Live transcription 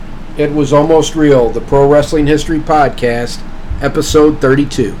It Was Almost Real, the Pro Wrestling History Podcast, Episode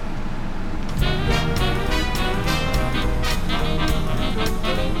 32.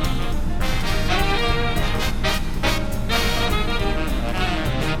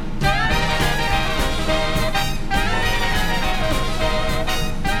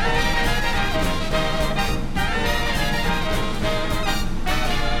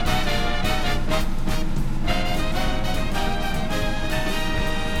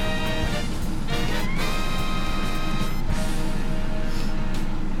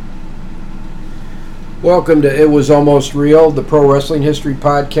 Welcome to It Was Almost Real, the Pro Wrestling History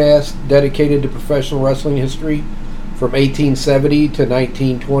Podcast dedicated to professional wrestling history from 1870 to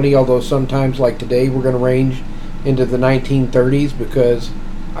 1920, although sometimes, like today, we're going to range into the 1930s because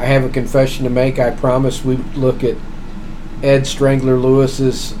I have a confession to make. I promised we'd look at Ed Strangler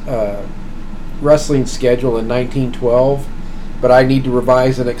Lewis's wrestling schedule in 1912, but I need to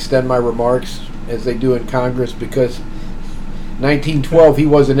revise and extend my remarks as they do in Congress because 1912, he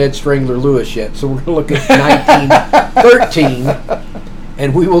wasn't Ed Strangler Lewis yet, so we're going to look at 1913,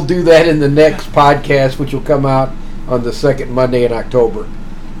 and we will do that in the next podcast, which will come out on the second Monday in October.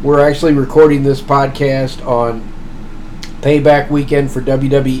 We're actually recording this podcast on Payback Weekend for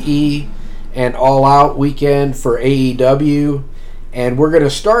WWE and All Out Weekend for AEW, and we're going to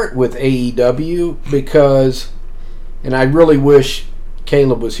start with AEW because, and I really wish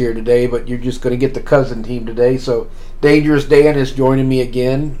Caleb was here today, but you're just going to get the cousin team today, so Dangerous Dan is joining me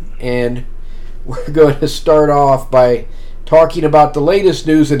again, and we're going to start off by talking about the latest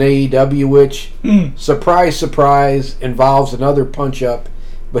news in AEW, which, surprise, surprise, involves another punch-up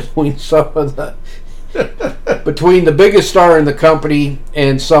between some of the between the biggest star in the company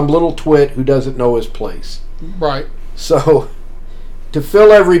and some little twit who doesn't know his place. Right. So, to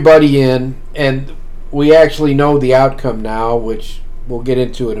fill everybody in, and we actually know the outcome now, which we'll get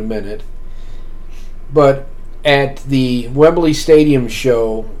into in a minute, but at the Wembley Stadium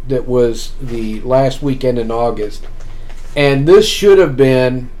show that was the last weekend in August, and this should have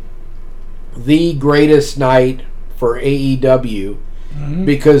been the greatest night for AEW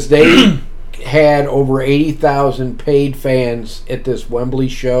because they had over 80,000 paid fans at this Wembley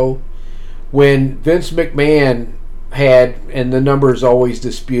show when Vince McMahon had, and the number is always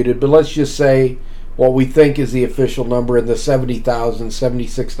disputed, but let's just say what we think is the official number in the 70,000,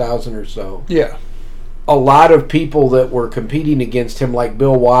 76,000 or so. Yeah. A lot of people that were competing against him, like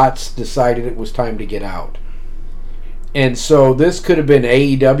Bill Watts, decided it was time to get out. And so this could have been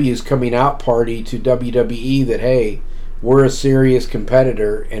AEW's coming out party to WWE that, hey, we're a serious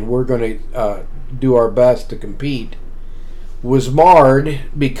competitor and we're going to do our best to compete, was marred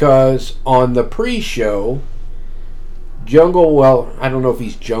because on the pre-show, I don't know if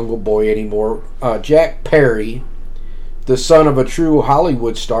he's Jungle Boy anymore, Jack Perry, the son of a true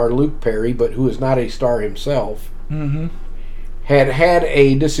Hollywood star, Luke Perry, but who is not a star himself, had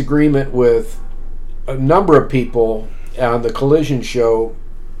a disagreement with a number of people on the Collision show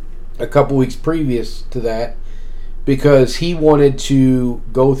a couple weeks previous to that because he wanted to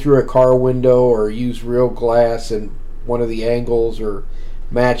go through a car window or use real glass in one of the angles or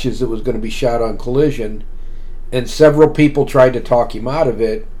matches that was going to be shot on Collision, and several people tried to talk him out of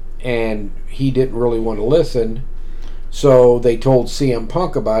it, and he didn't really want to listen. So they told CM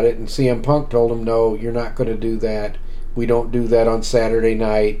Punk about it, and CM Punk told him, no, you're not going to do that. We don't do that on Saturday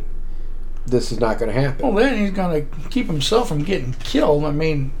night. This is not going to happen. Well, then he's going to keep himself from getting killed. I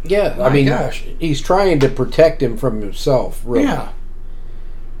mean, yeah, gosh. He's trying to protect him from himself, really. Yeah.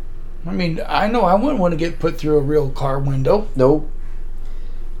 I mean, I know I wouldn't want to get put through a real car window. Nope.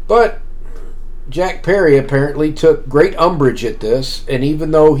 But Jack Perry apparently took great umbrage at this, and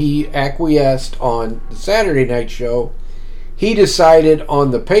even though he acquiesced on the Saturday night show, he decided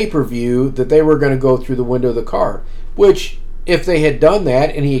on the pay-per-view that they were going to go through the window of the car, which, if they had done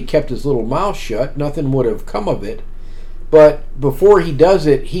that and he had kept his little mouth shut, nothing would have come of it. But before he does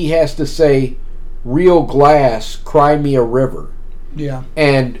it, he has to say, real glass, cry me a river. Yeah.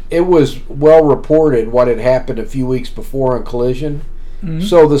 And it was well reported what had happened a few weeks before on Collision.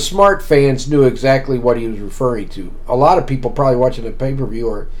 So the smart fans knew exactly what he was referring to. A lot of people probably watching the pay-per-view,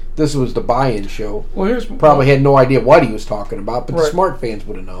 or this was the buy-in show, probably had no idea what he was talking about, but the smart fans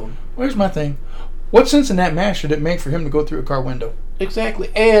would have known. Well, here's my thing. What sense in that match did it make for him to go through a car window? Exactly.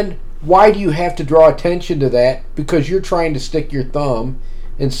 And why do you have to draw attention to that? Because you're trying to stick your thumb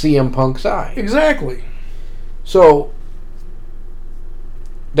in CM Punk's eye. Exactly. So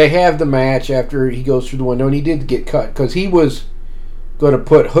they have the match after he goes through the window, and he did get cut because he was going to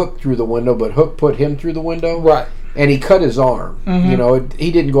put Hook through the window, but Hook put him through the window. Right. And he cut his arm. Mm-hmm. You know,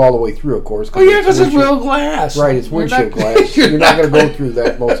 he didn't go all the way through, of course. Oh, yeah, because it's real glass. Right, it's windshield glass. You're not going to go through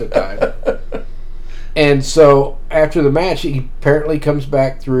that most of the time. And so, after the match, he apparently comes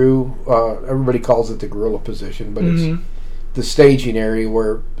back through, everybody calls it the gorilla position, but it's the staging area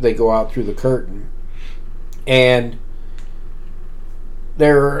where they go out through the curtain. And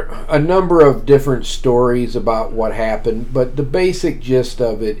there are a number of different stories about what happened, but the basic gist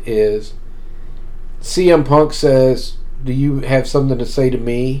of it is CM Punk says, "Do you have something to say to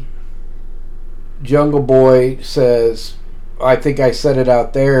me?" Jungle Boy says, "I think I said it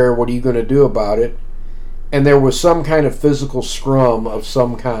out there. What are you going to do about it?" And there was some kind of physical scrum of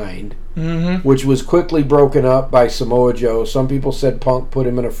some kind, which was quickly broken up by Samoa Joe. Some people said Punk put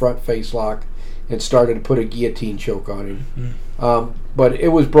him in a front face lock and started to put a guillotine choke on him. But it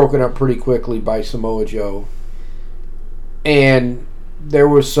was broken up pretty quickly by Samoa Joe. And there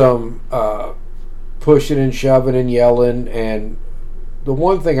was some pushing and shoving and yelling. And the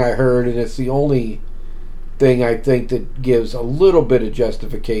one thing I heard, and it's the only thing I think that gives a little bit of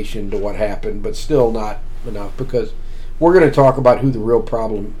justification to what happened, but still not enough, because we're going to talk about who the real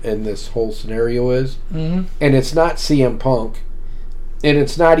problem in this whole scenario is. And it's not CM Punk, and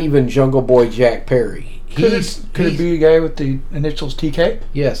it's not even Jungle Boy Jack Perry. Could it be a guy with the initials TK?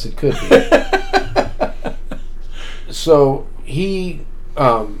 Yes, it could be. So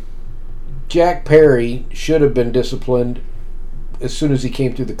Jack Perry should have been disciplined as soon as he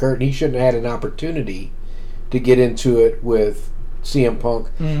came through the curtain. He shouldn't have had an opportunity to get into it with CM Punk.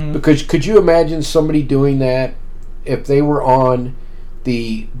 Because could you imagine somebody doing that if they were on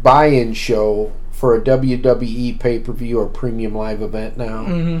the buy-in show for a WWE pay-per-view or premium live event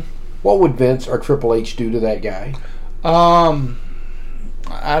now? What would Vince or Triple H do to that guy?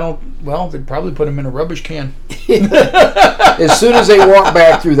 They'd probably put him in a rubbish can. As soon as they walked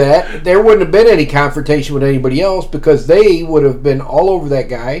back through that, there wouldn't have been any confrontation with anybody else, because they would have been all over that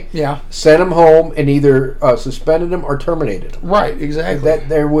guy. Yeah. Sent him home and either suspended him or terminated him. Right, exactly.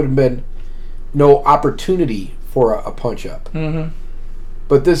 There would have been no opportunity for a punch-up.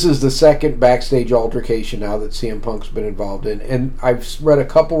 But this is the second backstage altercation now that CM Punk's been involved in. And I've read a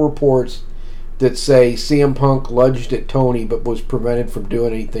couple reports that say CM Punk lunged at Tony but was prevented from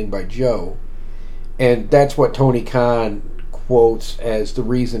doing anything by Joe. And that's what Tony Khan quotes as the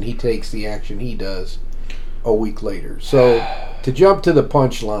reason he takes the action he does a week later. So, to jump to the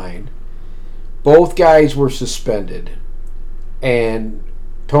punchline, both guys were suspended. And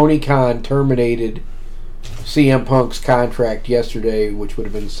Tony Khan terminated CM Punk's contract yesterday, which would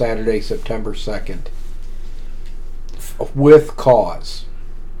have been Saturday, September 2nd, with cause.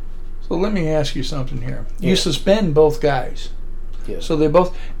 So let me ask you something here. You suspend both guys. Yes. So they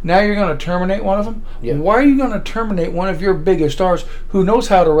both... Now you're going to terminate one of them? Yeah. Why are you going to terminate one of your biggest stars who knows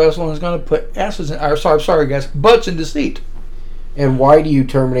how to wrestle and is going to put butts into seat? And why do you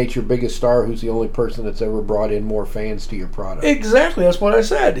terminate your biggest star who's the only person that's ever brought in more fans to your product? Exactly. That's what I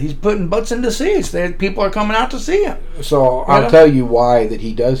said. He's putting butts into seats. People are coming out to see him. So I'll tell you why that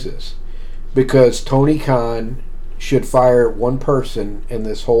he does this. Because Tony Khan should fire one person in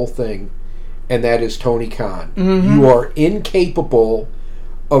this whole thing, and that is Tony Khan. You are incapable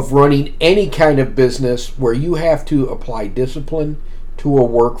of running any kind of business where you have to apply discipline to a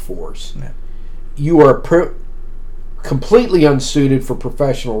workforce. Yeah. You are completely unsuited for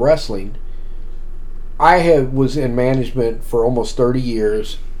professional wrestling. I was in management for almost 30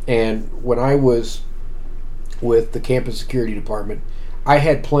 years, and when I was with the campus security department, I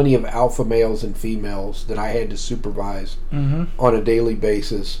had plenty of alpha males and females that I had to supervise on a daily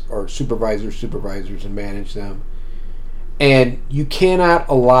basis, or supervisors and manage them. And you cannot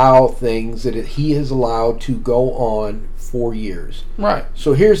allow things that he has allowed to go on for years. Right.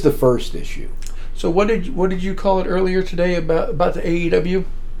 So here's the first issue. So what did you call it earlier today about the AEW?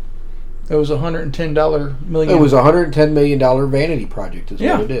 It was $110 million. It was a $110 million vanity project, is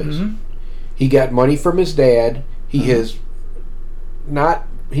what it is. He got money from his dad. He has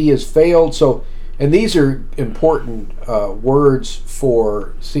failed. So, and these are important words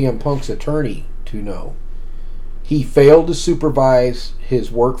for CM Punk's attorney to know. He failed to supervise his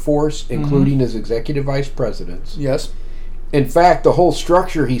workforce, including his executive vice presidents. Yes. In fact, the whole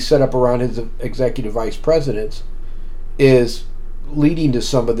structure he set up around his executive vice presidents is leading to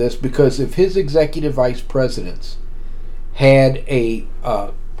some of this, because if his executive vice presidents had a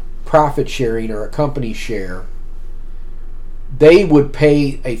profit sharing or a company share, they would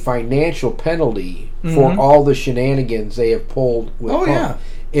pay a financial penalty for all the shenanigans they have pulled with Punk. Yeah.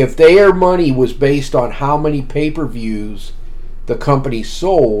 If their money was based on how many pay-per-views the company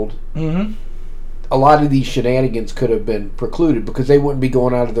sold, a lot of these shenanigans could have been precluded because they wouldn't be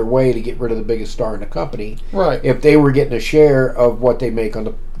going out of their way to get rid of the biggest star in the company. Right. If they were getting a share of what they make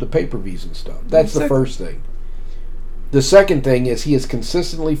on the pay-per-views and stuff. That's the first thing. The second thing is he has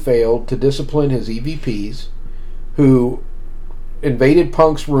consistently failed to discipline his EVPs who invaded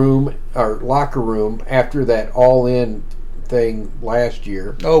Punk's room or locker room after that all-in thing last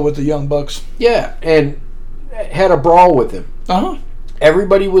year. Oh, with the Young Bucks. Yeah, and had a brawl with him. Uh-huh.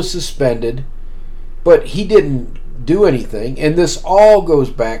 Everybody was suspended, but he didn't do anything. And this all goes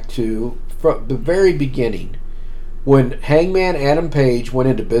back to from the very beginning when Hangman Adam Page went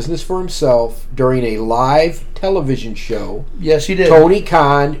into business for himself during a live television show. Yes, he did. Tony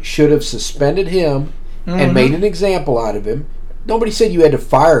Khan should have suspended him and made an example out of him. Nobody said you had to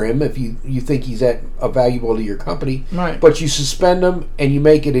fire him if you think he's that valuable to your company. Right. But you suspend him and you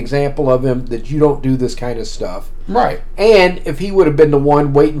make an example of him that you don't do this kind of stuff. Right. And if he would have been the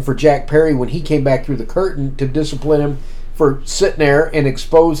one waiting for Jack Perry when he came back through the curtain to discipline him for sitting there and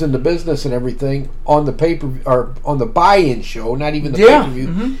exposing the business and everything on the paper or on the buy-in show, not even the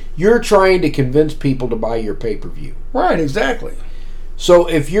pay-per-view, you're trying to convince people to buy your pay-per-view. Right, exactly. So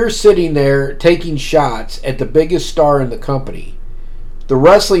if you're sitting there taking shots at the biggest star in the company, the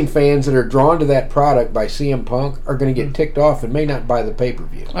wrestling fans that are drawn to that product by CM Punk are going to get ticked off and may not buy the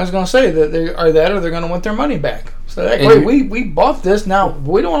pay-per-view. I was going to say that they are that or they're going to want their money back. So that, great, we bought this, now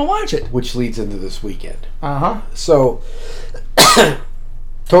we don't want to watch it. Which leads into this weekend. Uh-huh. So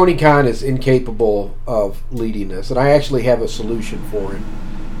Tony Khan is incapable of leading this, and I actually have a solution for him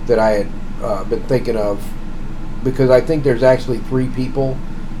that I had been thinking of, because I think there's actually 3 people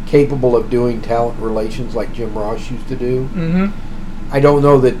capable of doing talent relations like Jim Ross used to do. I don't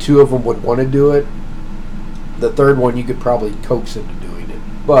know that 2 of them would want to do it. The third one you could probably coax into doing it.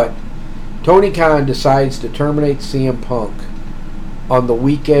 But Tony Khan decides to terminate CM Punk on the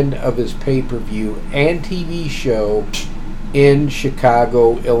weekend of his pay-per-view and TV show in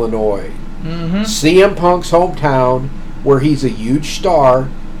Chicago, Illinois. CM Punk's hometown, where he's a huge star,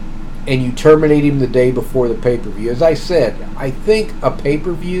 and you terminate him the day before the pay-per-view. As I said, I think a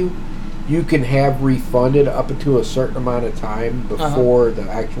pay-per-view you can have refunded up to a certain amount of time before the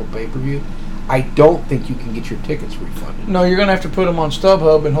actual pay-per-view. I don't think you can get your tickets refunded. No, you're going to have to put them on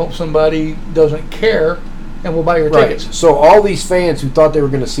StubHub and hope somebody doesn't care and will buy your tickets. So all these fans who thought they were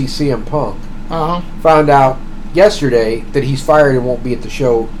going to see CM Punk found out yesterday that he's fired and won't be at the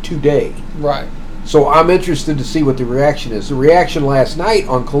show today. Right. So I'm interested to see what the reaction is. The reaction last night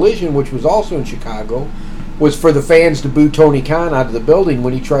on Collision, which was also in Chicago, was for the fans to boo Tony Khan out of the building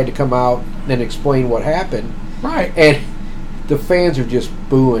when he tried to come out and explain what happened. Right. And the fans are just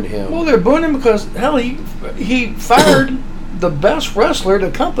booing him. Well, they're booing him because, hell, he fired the best wrestler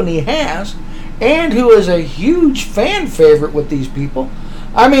the company has and who is a huge fan favorite with these people.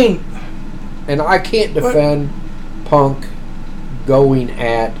 I mean... And I can't defend Punk going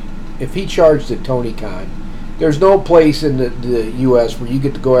at... If he charged at Tony Khan, there's no place in the U.S. where you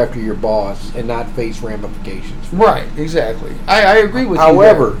get to go after your boss and not face ramifications. Right, exactly. I agree with you.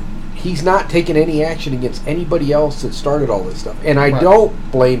 However, he's not taking any action against anybody else that started all this stuff. And I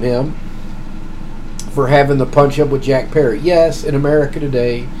don't blame him for having the punch-up with Jack Perry. Yes, in America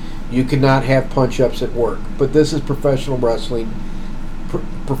today, you cannot have punch-ups at work. But this is professional wrestling.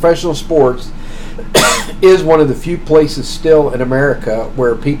 Professional sports is one of the few places still in America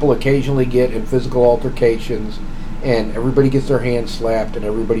where people occasionally get in physical altercations and everybody gets their hands slapped and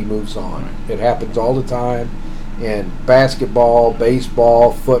everybody moves on. It happens all the time in basketball,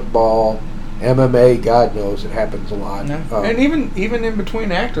 baseball, football, MMA. God knows it happens a lot. And even in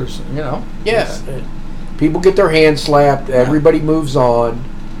between actors, you know. Yes. People get their hands slapped. Everybody moves on.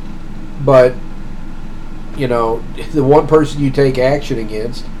 But, you know, the one person you take action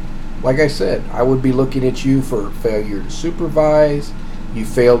against, like I said, I would be looking at you for failure to supervise. You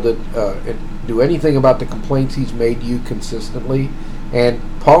failed to do anything about the complaints he's made to you consistently. And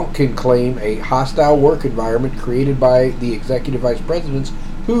Punk can claim a hostile work environment created by the executive vice presidents,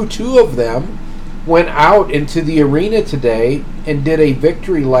 who 2 of them went out into the arena today and did a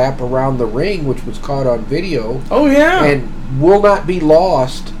victory lap around the ring, which was caught on video. Oh, yeah. And will not be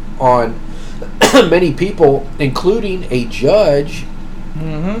lost on many people, including a judge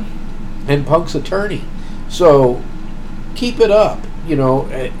and Punk's attorney. So keep it up. You know,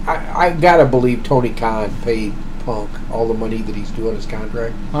 I gotta believe Tony Khan paid Punk all the money that he's due on his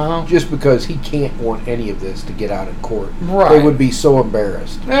contract, just because he can't want any of this to get out in court. Right. They would be so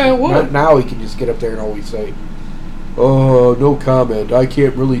embarrassed. Yeah, it would. Now he can just get up there and always say, "Oh, no comment. I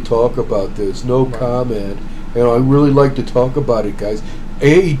can't really talk about this. No comment. And I really like to talk about it, guys.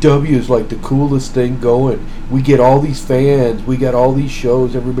 AEW is like the coolest thing going. We get all these fans. We got all these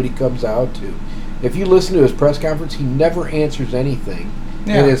shows everybody comes out to." if you listen to his press conference, he never answers anything.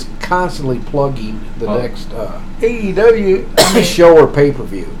 Yeah. And is constantly plugging the next AEW show or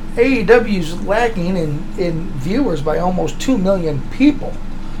pay-per-view. AEW's lacking in viewers by almost 2 million people.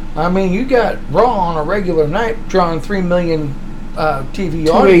 I mean, you got Raw on a regular night drawing 3 million TV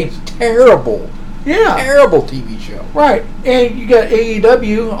audience. Terrible TV show. Right. And you got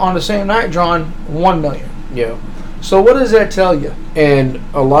AEW on the same night drawing 1 million. Yeah. So what does that tell you? And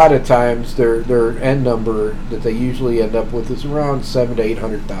a lot of times their end number that they usually end up with is around 700,000 to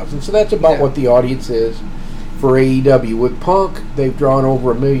 800,000. So that's about what the audience is for AEW. With Punk, they've drawn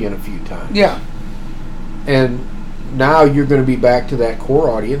over 1 million a few times. Yeah. And now you're going to be back to that core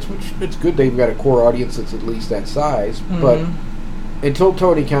audience, which it's good they've got a core audience that's at least that size. Mm-hmm. But until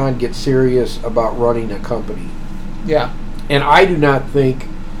Tony Khan gets serious about running a company, and I do not think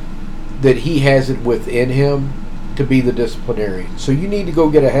that he has it within him to be the disciplinarian. So you need to go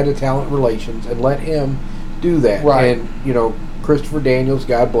get a head of talent relations and let him do that. Right. And, Christopher Daniels,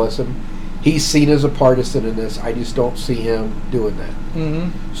 God bless him, he's seen as a partisan in this. I just don't see him doing that.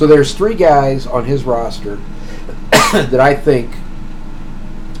 Mm-hmm. So there's 3 guys on his roster that I think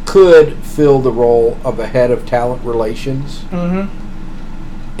could fill the role of a head of talent relations. Mm-hmm.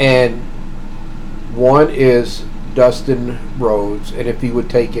 And one is Dustin Rhodes, and if he would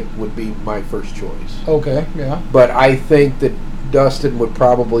take it, would be my first choice. Okay, yeah. But I think that Dustin would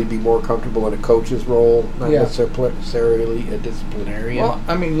probably be more comfortable in a coach's role, not necessarily a disciplinarian. Well,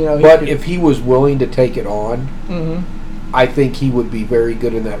 I mean, but if he was willing to take it on, mm-hmm. I think he would be very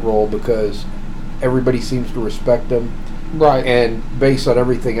good in that role because everybody seems to respect him. Right. And based on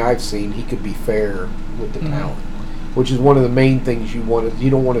everything I've seen, he could be fair with the talent, which is one of the main things you want. You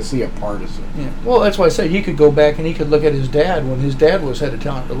don't want to see a partisan. Yeah. Well, that's why I said he could go back and he could look at his dad when his dad was head of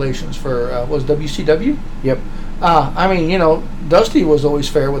talent relations for was WCW. Yep. I mean, Dusty was always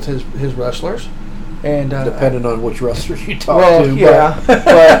fair with his wrestlers, and depending on which wrestlers you talk to. Yeah.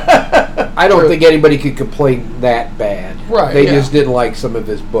 But I don't think anybody could complain that bad. Right. They just didn't like some of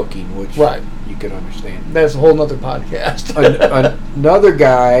his booking, which you can understand. That's a whole nother podcast. Another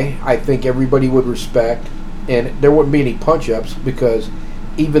guy I think everybody would respect, and there wouldn't be any punch-ups because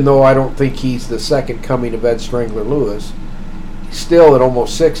even though I don't think he's the second coming of Ed Strangler Lewis, still at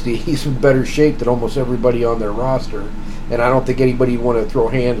almost 60, he's in better shape than almost everybody on their roster. And I don't think anybody would want to throw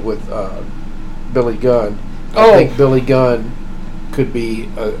hands with Billy Gunn. I think Billy Gunn could be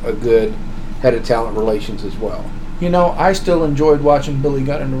a good head of talent relations as well. I still enjoyed watching Billy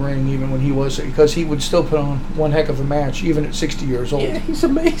Gunn in the ring even when he was, because he would still put on one heck of a match even at 60 years old. Yeah, he's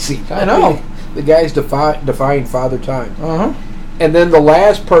amazing. I know. The guy's defying father time. Uh-huh. And then the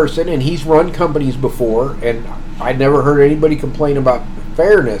last person, and he's run companies before, and I never heard anybody complain about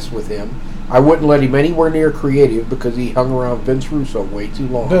fairness with him. I wouldn't let him anywhere near creative because he hung around Vince Russo way too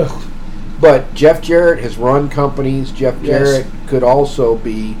long. Ugh. But Jeff Jarrett has run companies. Jeff Jarrett could also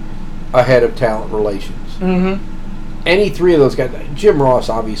be a head of talent relations. Mm-hmm. Any 3 of those guys. Jim Ross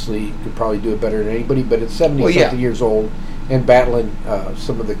obviously could probably do it better than anybody, but at 70-something years old and battling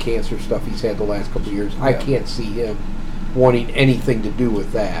some of the cancer stuff he's had the last couple of years, I can't see him wanting anything to do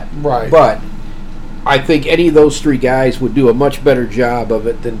with that. Right. But I think any of those 3 guys would do a much better job of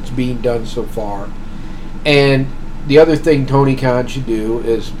it than's being done so far. And the other thing Tony Khan should do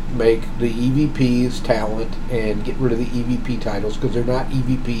is make the EVPs talent and get rid of the EVP titles because they're not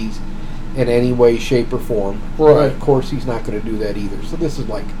EVPs in any way, shape, or form. Right. But of course, he's not going to do that either. So this is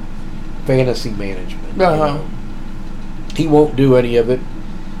like fantasy management. Uh-huh. He won't do any of it.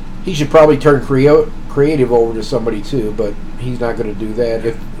 He should probably turn creative over to somebody too, but he's not going to do that.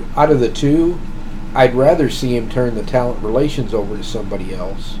 If out of the 2, I'd rather see him turn the talent relations over to somebody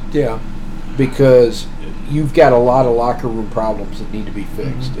else. Yeah. Because you've got a lot of locker room problems that need to be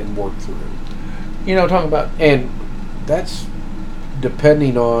fixed and worked through. Talking about... And that's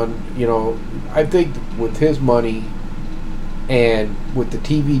depending on, I think with his money and with the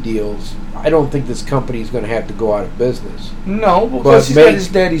TV deals, I don't think this company is going to have to go out of business. No, because he's got his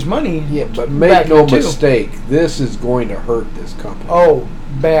daddy's money. Yeah, but make no mistake, this is going to hurt this company. Oh,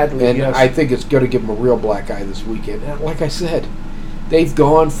 badly, and I think it's going to give them a real black eye this weekend. And like I said, they've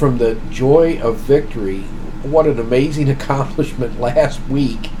gone from the joy of victory. What an amazing accomplishment last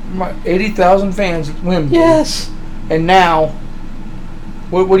week. 80,000 fans at Wembley. Yes. And now,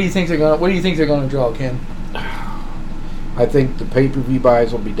 what do you think they're going? What do you think they're going to draw, Ken? I think the pay-per-view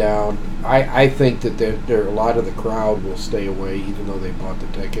buys will be down. I think that there a lot of the crowd will stay away, even though they bought the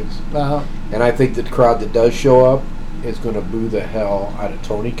tickets. Uh-huh. And I think the crowd that does show up is going to boo the hell out of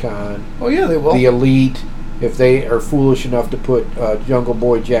Tony Khan. Oh yeah, they will. The Elite, if they are foolish enough to put Jungle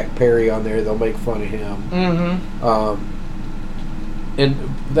Boy Jack Perry on there, they'll make fun of him. Mm-hmm. And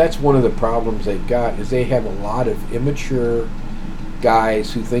that's one of the problems they've got, is they have a lot of immature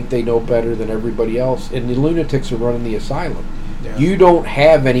guys who think they know better than everybody else, and the lunatics are running the asylum. Yeah. You don't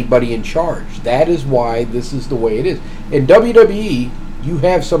have anybody in charge. That is why this is the way it is. In WWE, you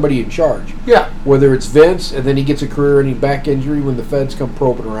have somebody in charge. Yeah. Whether it's Vince, and then he gets a career-ending back injury when the feds come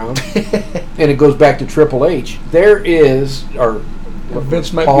probing around, and it goes back to Triple H. There is, or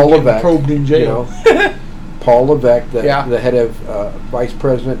Vince might Paul be getting Levesque, probed in jail. You know, Paul Levesque, the head of vice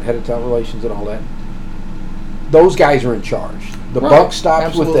president, head of talent relations, and all that. Those guys are in charge. The buck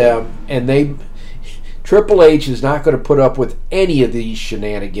stops with them, and Triple H is not going to put up with any of these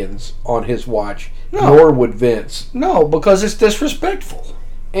shenanigans on his watch, nor would Vince. No, because it's disrespectful.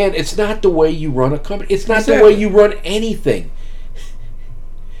 And it's not the way you run a company. It's not the way you run anything.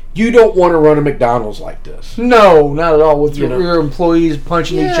 You don't want to run a McDonald's like this. No, not at all. With your employees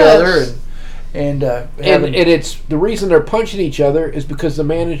punching each other and it's the reason they're punching each other is because the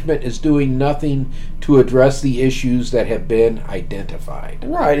management is doing nothing to address the issues that have been identified.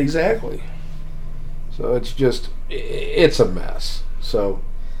 Right, exactly. So it's a mess. So,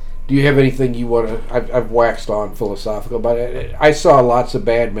 do you have anything you want to? I've waxed on philosophical about it. I saw lots of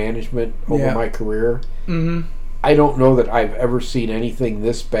bad management over my career. Mm-hmm. I don't know that I've ever seen anything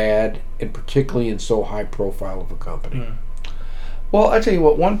this bad, and particularly in so high profile of a company. Mm. Well, I tell you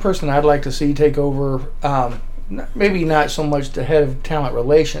what, one person I'd like to see take over, maybe not so much the head of talent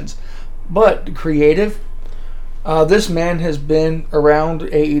relations, but creative. This man has been around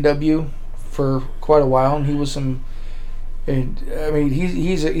AEW for quite a while, and he was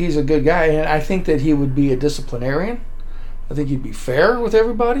he's a good guy, and I think that he would be a disciplinarian. I think he'd be fair with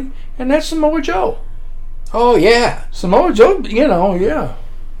everybody, and that's Samoa Joe. Oh yeah, Samoa Joe. Yeah.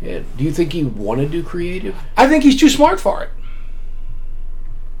 Do you think he would want to do creative? I think he's too smart for it.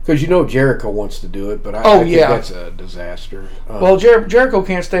 Because Jericho wants to do it, but I think that's a disaster. Well, Jericho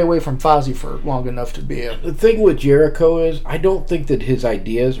can't stay away from Fozzy for long enough to be The thing with Jericho is, I don't think that his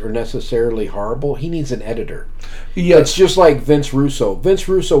ideas are necessarily horrible. He needs an editor. Yes. It's just like Vince Russo. Vince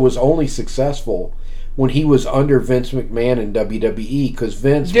Russo was only successful when he was under Vince McMahon in WWE, because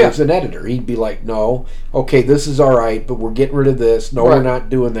Vince was an editor. He'd be like, no, okay, this is all right, but we're getting rid of this. No, we're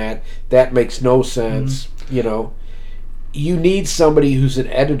not doing that. That makes no sense. Mm-hmm. You need somebody who's an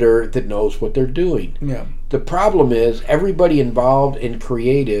editor that knows what they're doing. Yeah. The problem is, everybody involved in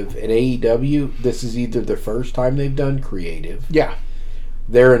creative at AEW, this is either the first time they've done creative. Yeah.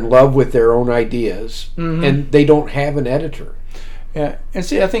 They're in love with their own ideas, and they don't have an editor. Yeah, and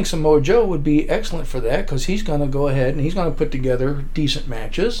see, I think Samoa Joe would be excellent for that, because he's going to go ahead and he's going to put together decent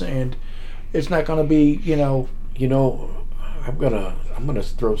matches, and it's not going to be, I'm gonna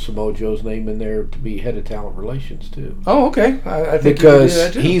throw Samoa Joe's name in there to be head of talent relations too. Oh, okay. I think because you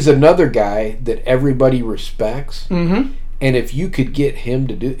could do that too. He's another guy that everybody respects, and if you could get him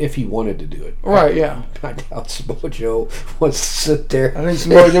to do, if he wanted to do it, right? Yeah. I doubt Samoa Joe wants to sit there. I think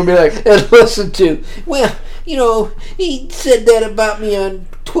Samoa Joe would be like, and listen to. Well, he said that about me on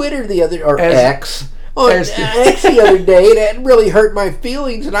Twitter X. On X the other day, that really hurt my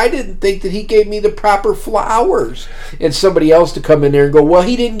feelings, and I didn't think that he gave me the proper flowers. And somebody else to come in there and go, well,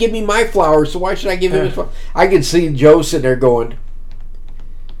 he didn't give me my flowers, so why should I give him his flowers? I could see Joe sitting there going,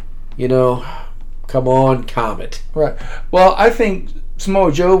 come on, Comet. Right. Well, I think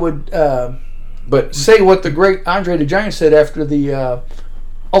Samoa Joe would but say what the great Andre the Giant said after the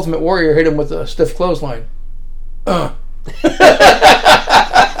Ultimate Warrior hit him with a stiff clothesline.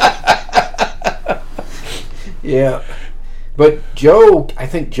 Yeah, but I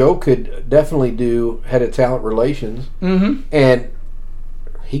think Joe could definitely do head of talent relations, and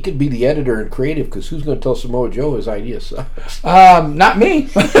he could be the editor and creative, because who's going to tell Samoa Joe his idea sucks? Not me.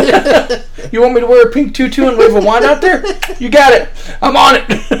 You want me to wear a pink tutu and wave a wand out there? You got it. I'm on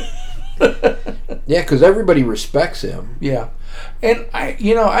it. Yeah, because everybody respects him. Yeah. And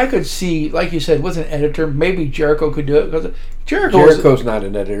I could see, like you said, with an editor, maybe Jericho could do it, because Jericho's not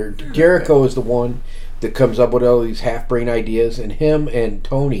an editor. Jericho is the one that comes up with all these half-brain ideas, and him and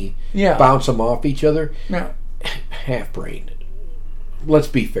Tony bounce them off each other. Yeah. Half-brain. Let's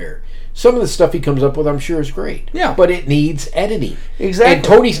be fair. Some of the stuff he comes up with, I'm sure, is great. Yeah. But it needs editing. Exactly. And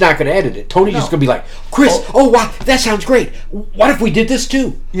Tony's not going to edit it. Tony's just going to be like, Chris, wow, that sounds great. What if we did this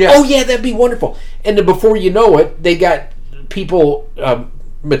too? Yeah. Oh, yeah, that'd be wonderful. And then before you know it, they got people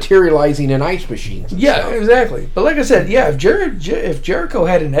materializing in ice machines. Yeah, stuff. Exactly. But like I said, if Jericho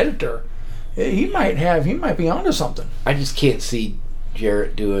had an editor, he might be onto something. I just can't see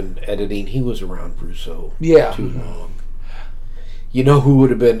Jarrett doing editing. He was around Russo too long. You know who would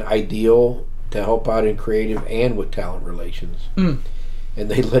have been ideal to help out in creative and with talent relations? and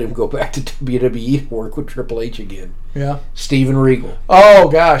they let him go back to WWE to work with Triple H again. Yeah. Steven Regal. Oh,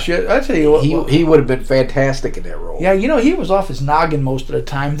 gosh. I tell you what. He would have been fantastic in that role. Yeah, he was off his noggin most of the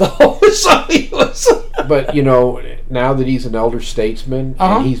time, though. So he was. But, now that he's an elder statesman,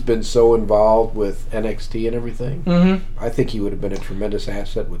 and he's been so involved with NXT and everything, I think he would have been a tremendous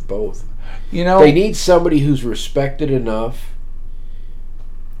asset with both. They need somebody who's respected enough,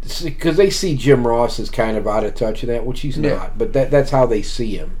 because they see Jim Ross as kind of out of touch in that, which he's not. But that's how they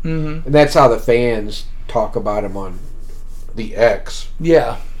see him. And that's how the fans talk about him on the X.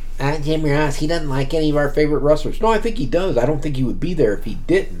 Yeah. Jim Ross, he doesn't like any of our favorite wrestlers. No, I think he does. I don't think he would be there if he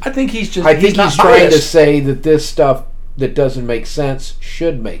didn't. I think he's just. I think he's trying to say that this stuff that doesn't make sense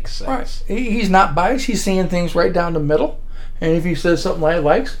should make sense. Right. He's not biased. He's seeing things right down the middle. And if he says something he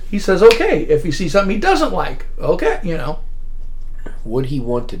likes, he says okay. If he sees something he doesn't like, okay, Would he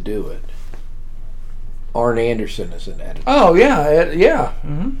want to do it? Arn Anderson is an editor. Oh, yeah, yeah.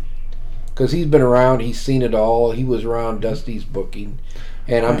 Because he's been around, he's seen it all. He was around Dusty's booking.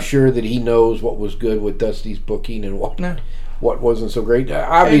 And I'm sure that he knows what was good with Dusty's booking and what wasn't so great.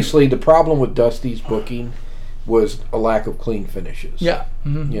 Obviously, the problem with Dusty's booking was a lack of clean finishes. Yeah.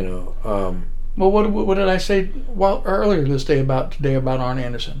 Well, what did I say earlier today about Arn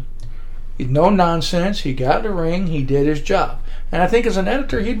Anderson? He's no nonsense. He got the ring. He did his job. And I think as an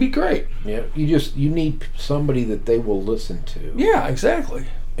editor, he'd be great. Yeah, you need somebody that they will listen to. Yeah, exactly.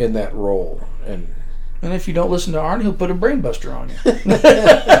 In that role. And if you don't listen to Arn, he'll put a brain buster on you.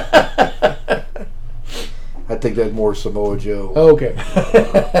 I think that's more Samoa Joe. Okay.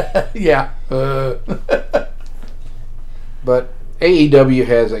 Yeah. But AEW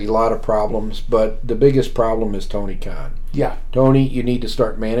has a lot of problems, but the biggest problem is Tony Khan. Yeah. Tony, you need to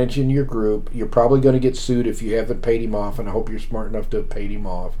start managing your group. You're probably going to get sued if you haven't paid him off, and I hope you're smart enough to have paid him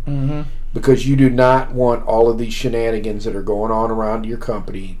off. Because you do not want all of these shenanigans that are going on around your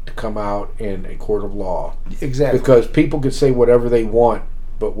company to come out in a court of law. Exactly. Because people can say whatever they want,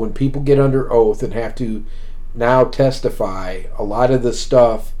 but when people get under oath and have to now testify, a lot of the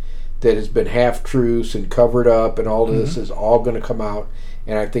stuff that has been half-truths and covered up and all of this is all going to come out,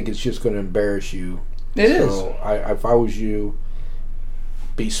 and I think it's just going to embarrass you. It is. So if I was you,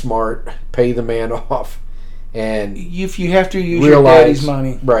 be smart, pay the man off, and if you have to use your daddy's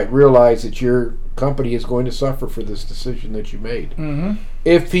money. Right, realize that your company is going to suffer for this decision that you made.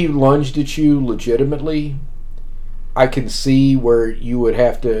 If he lunged at you legitimately, I can see where you would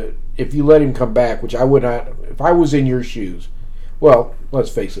have to, if you let him come back, which I would not, if I was in your shoes, well,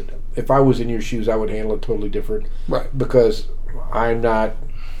 let's face it, if I was in your shoes, I would handle it totally different. Right. Because I'm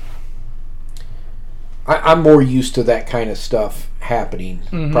more used to that kind of stuff happening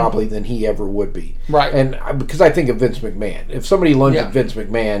probably than he ever would be. Right. And because I think of Vince McMahon. If somebody lunged at Vince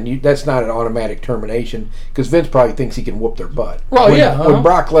McMahon, that's not an automatic termination because Vince probably thinks he can whoop their butt. Well, when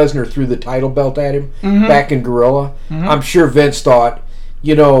Brock Lesnar threw the title belt at him back in Gorilla, I'm sure Vince thought,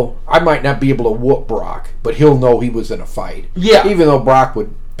 I might not be able to whoop Brock, but he'll know he was in a fight. Yeah. Even though Brock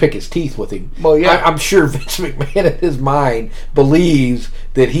would pick his teeth with him. Well, yeah. I'm sure Vince McMahon in his mind believes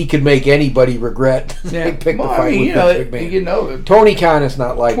that he can make anybody regret they picked the fight with Vince McMahon. Tony Khan is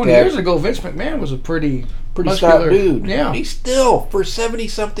not like 20 that. 20 years ago, Vince McMahon was a pretty stout dude. Yeah. He's still, for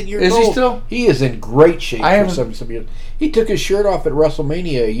 70-something years old. Is he still? He is in great shape for 70-something years. He took his shirt off at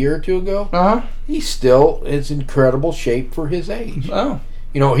WrestleMania a year or two ago. He still is in incredible shape for his age. Oh.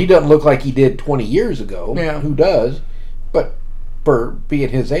 He doesn't look like he did 20 years ago. Yeah. Who does? But for being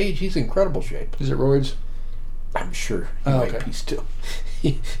his age, he's in incredible shape. Is it roids? I'm sure he might be still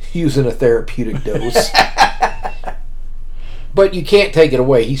using a therapeutic dose. But you can't take it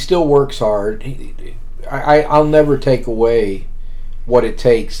away. He still works hard. I'll never take away what it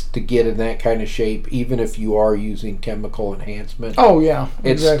takes to get in that kind of shape, even if you are using chemical enhancement. Oh, yeah.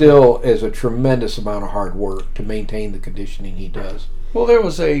 Exactly. It still is a tremendous amount of hard work to maintain the conditioning he does. Well, there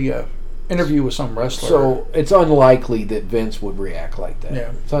was a interview with some wrestler. So it's unlikely that Vince would react like that.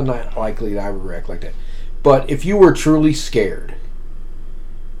 Yeah. It's unlikely that I would react like that. But if you were truly scared,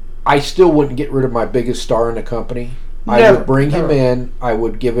 I still wouldn't get rid of my biggest star in the company. I would bring him in. I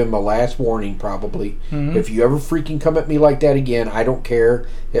would give him a last warning, probably. If you ever freaking come at me like that again, I don't care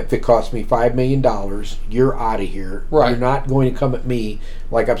if it costs me $5 million. You're out of here. Right. You're not going to come at me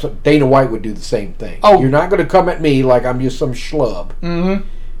like I'm some... Dana White would do the same thing. Oh. You're not going to come at me like I'm just some schlub.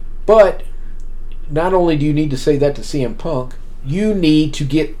 But not only do you need to say that to CM Punk, you need to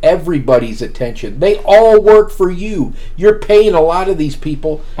get everybody's attention. They all work for you. You're paying a lot of these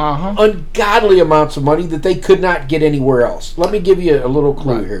people ungodly amounts of money that they could not get anywhere else. Let me give you a little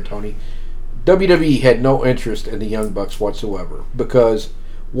clue here, Tony. WWE had no interest in the Young Bucks whatsoever because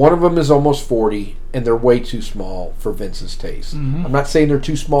One of them is almost 40, and they're way too small for Vince's taste. Mm-hmm. I'm not saying they're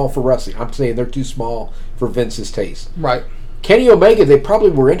too small for wrestling. I'm saying they're too small for Vince's taste. Right. Kenny Omega, they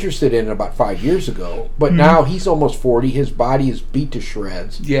probably were interested in about 5 years ago, but now he's almost 40. His body is beat to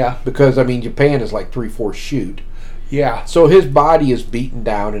shreds. Yeah. Because, I mean, Japan is like 3/4 shoot. Yeah. So his body is beaten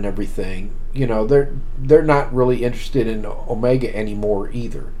down and everything. You know, they're not really interested in Omega anymore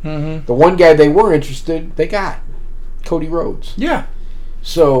either. Mm-hmm. The one guy they were interested, they got Cody Rhodes. Yeah.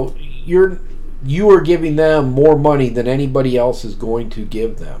 So you are giving them more money than anybody else is going to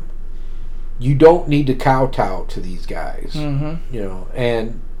give them. You don't need to kowtow to these guys, you know,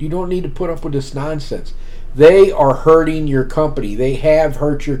 and you don't need to put up with this nonsense. They are hurting your company. They have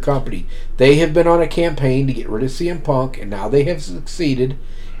hurt your company. They have been on a campaign to get rid of CM Punk, and now they have succeeded,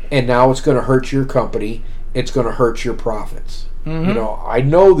 and now it's going to hurt your company. It's going to hurt your profits. You know, I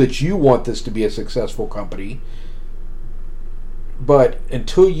know that you want this to be a successful company, but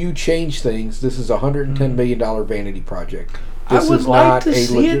until you change things, this is a $110 million vanity project. This I would is like not to a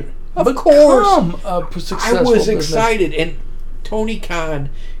see legit. it Of course, become a successful I was business. excited, and Tony Khan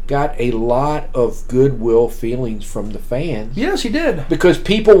got a lot of goodwill feelings from the fans. Yes, he did. Because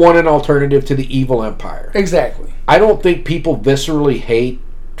people want an alternative to the evil empire. Exactly. I don't think people viscerally hate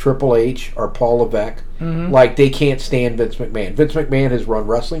Triple H or Paul Levesque like they can't stand Vince McMahon. Vince McMahon has run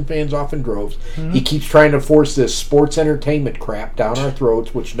wrestling fans off in droves. He keeps trying to force this sports entertainment crap down our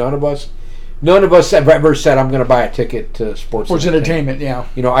throats, which none of us have ever said, I'm going to buy a ticket to sports entertainment. Yeah.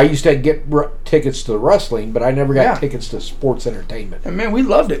 You know, I used to get tickets to wrestling, but I never got tickets to sports entertainment. And man, we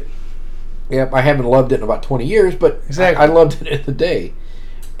loved it. Yep, I haven't loved it in about 20 years, but exactly. I loved it in the day.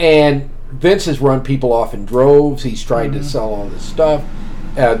 And Vince has run people off in droves. He's tried to sell all this stuff.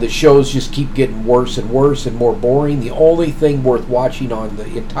 The shows just keep getting worse and worse and more boring. The only thing worth watching on the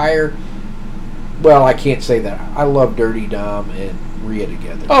entire... Well, I can't say that. I love Dirty Dom and Rhea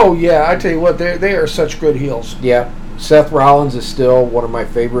together. Oh, yeah. I tell you what, they are such good heels. Yeah. Seth Rollins is still one of my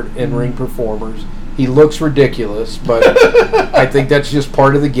favorite in-ring performers. He looks ridiculous, but I think that's just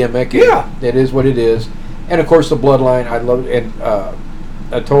part of the gimmick. Yeah. It is what it is. And, of course, the Bloodline, I love it. And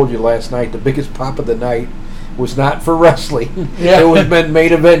I told you last night, the biggest pop of the night was not for wrestling. Yeah. It was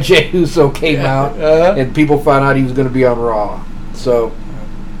main event. Jey Uso came out, and people found out he was going to be on Raw. So,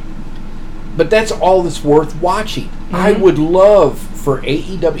 but that's all that's worth watching. I would love for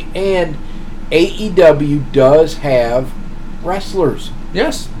AEW, and AEW does have wrestlers.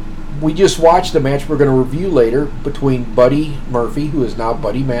 Yes. We just watched a match we're going to review later between Buddy Murphy, who is now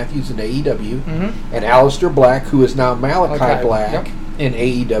Buddy Matthews in AEW, and Aleister Black, who is now Malachi Black in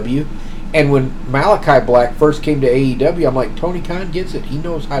AEW. And when Malachi Black first came to AEW, I'm like, Tony Khan gets it. He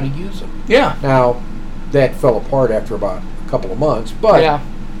knows how to use him. Yeah. Now, that fell apart after about a couple of months, but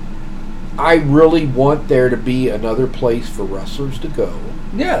I really want there to be another place for wrestlers to go.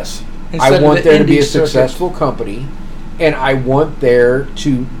 Yes. I want there to be a successful company, and I want there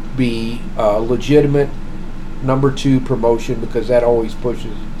to be a legitimate number 2 promotion, because that always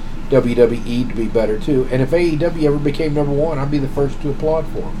pushes WWE to be better too. And if AEW ever became number 1, I'd be the first to applaud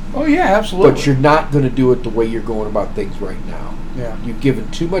for them. Oh yeah, absolutely. But you're not going to do it the way you're going about things right now. Yeah. You've given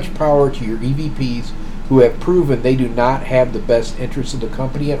too much power to your EVPs, who have proven they do not have the best interests of the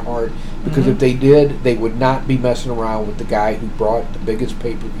company at heart, because if they did, they would not be messing around with the guy who brought the biggest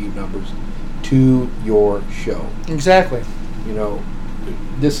pay-per-view numbers to your show. Exactly. You know,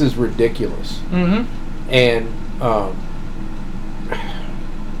 this is ridiculous. And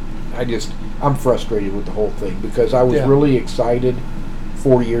I'm frustrated with the whole thing, because I was really excited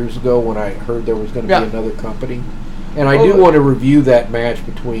 4 years ago when I heard there was going to be another company. And I do want to review that match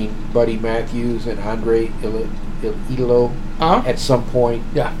between Buddy Matthews and Andre Idolo at some point.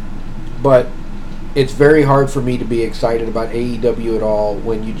 Yeah. But it's very hard for me to be excited about AEW at all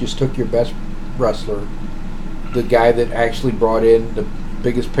when you just took your best wrestler, the guy that actually brought in the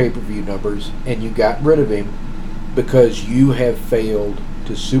biggest pay-per-view numbers, and you got rid of him because you have failed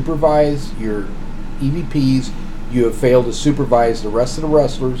to supervise your EVPs. You have failed to supervise the rest of the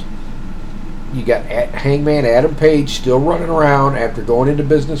wrestlers. You got Hangman Adam Page still running around after going into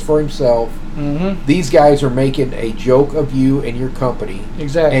business for himself. These guys are making a joke of you and your company.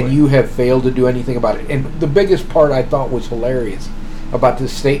 Exactly. And you have failed to do anything about it. And the biggest part I thought was hilarious about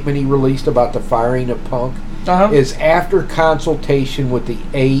this statement he released about the firing of Punk is after consultation with the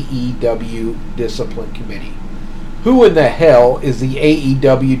AEW Discipline Committee. Who in the hell is the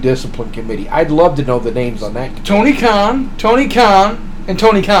AEW Discipline Committee? I'd love to know the names on that committee. Tony Khan, and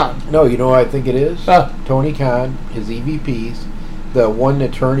Tony Khan. No, you know what I think it is? Tony Khan, his EVPs, the one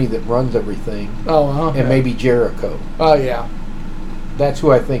attorney that runs everything, and maybe Jericho. Oh, yeah. That's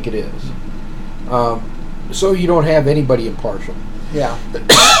who I think it is. So you don't have anybody impartial. Yeah.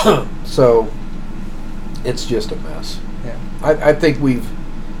 So it's just a mess. Yeah. I think we've.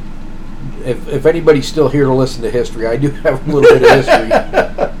 If anybody's still here to listen to history, I do have a little bit of history.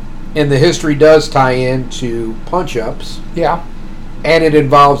 And the history does tie into punch-ups. Yeah. And it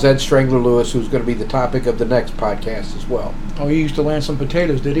involves Ed Strangler Lewis, who's going to be the topic of the next podcast as well. Oh, he used to land some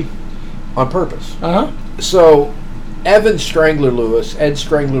potatoes, did he? On purpose. Uh-huh. So, Evan Strangler Lewis, Ed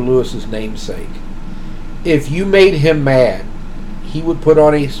Strangler Lewis's namesake, if you made him mad, he would put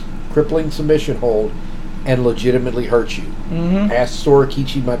on a crippling submission hold and legitimately hurt you. Mm-hmm. Ask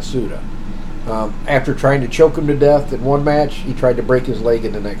Sorikichi Matsuda. After trying to choke him to death in one match, he tried to break his leg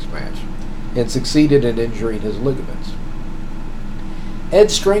in the next match and succeeded in injuring his ligaments. Ed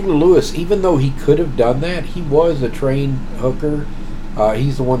Strangler Lewis, even though he could have done that, he was a trained hooker.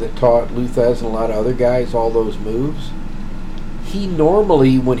 He's the one that taught Luthez and a lot of other guys all those moves. He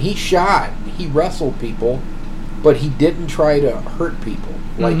normally, when he shot, he wrestled people, but he didn't try to hurt people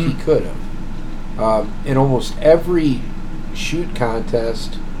like he could have. In almost every shoot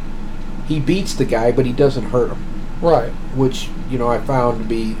contest, he beats the guy, but he doesn't hurt him. Right. Which, I found to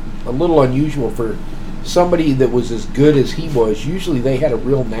be a little unusual for somebody that was as good as he was. Usually they had a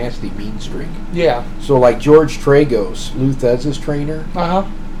real nasty mean streak. Yeah. So like George Tragos, Luthez's trainer,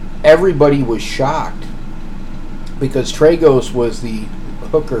 everybody was shocked because Tragos was the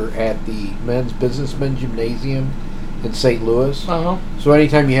hooker at the men's businessmen gymnasium in St. Louis. So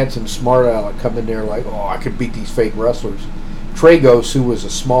anytime you had some smart aleck come in there like, oh, I could beat these fake wrestlers, Tragos, who was a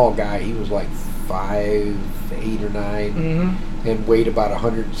small guy, he was like 5'8" or 9", and weighed about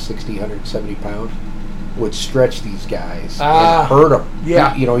 160, 170 pounds, would stretch these guys and hurt them.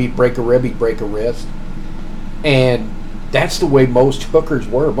 Yeah. He'd break a rib, he'd break a wrist. And that's the way most hookers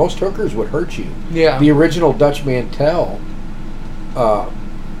were. Most hookers would hurt you. Yeah. The original Dutch Mantell,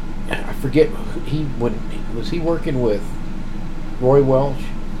 I forget, was he working with Roy Welch?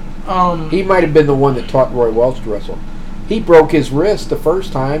 He might have been the one that taught Roy Welch to wrestle. He broke his wrist the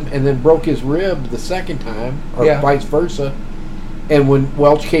first time and then broke his rib the second time, or vice versa. And when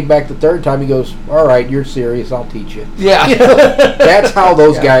Welch came back the third time, he goes, all right, you're serious, I'll teach you. Yeah. That's how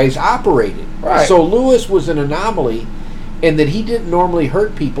those guys operated. Right. So Lewis was an anomaly in that he didn't normally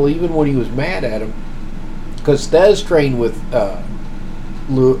hurt people even when he was mad at them. Because Thez trained with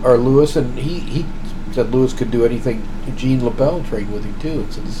Lewis, and he said Lewis could do anything. Gene LaBelle trained with him too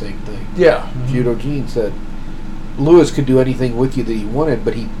and said the same thing. Yeah. Judo Gene said Lewis could do anything with you that he wanted,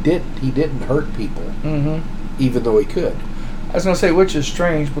 but he didn't hurt people, even though he could. I was going to say, which is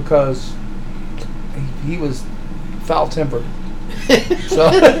strange because he was foul-tempered.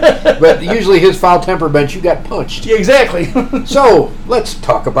 But usually his foul temper meant you got punched. Yeah, exactly. So let's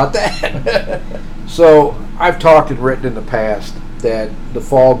talk about that. So I've talked and written in the past that The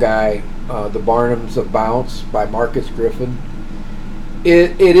Fall Guy, The Barnums of Bounce by Marcus Griffin,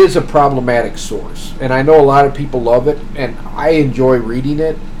 it is a problematic source. And I know a lot of people love it, and I enjoy reading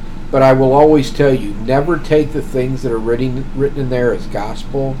it, but I will always tell you, never take the things that are written in there as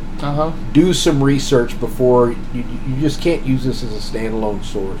gospel. Do some research before. You just can't use this as a standalone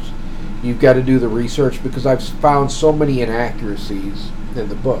source. You've got to do the research because I've found so many inaccuracies in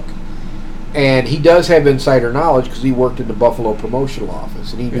the book. And he does have insider knowledge because he worked in the Buffalo promotional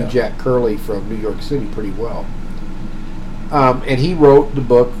office, and he knew Jack Curley from New York City pretty well. And he wrote the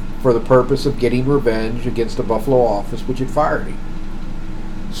book for the purpose of getting revenge against the Buffalo office, which had fired him.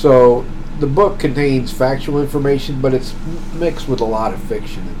 So the book contains factual information, but it's mixed with a lot of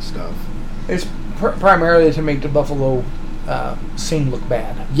fiction and stuff. It's primarily to make the Buffalo scene look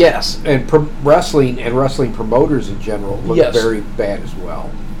bad. Yes, and wrestling and wrestling promoters in general look very bad as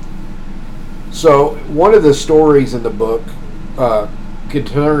well. So one of the stories in the book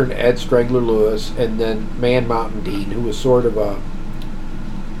concerned Ed Strangler Lewis and then Man Mountain Dean, who was sort of a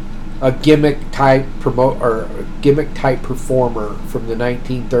gimmick type performer from the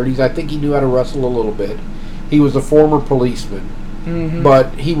 1930s. I think he knew how to wrestle a little bit. He was a former policeman,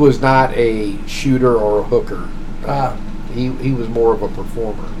 but he was not a shooter or a hooker. He was more of a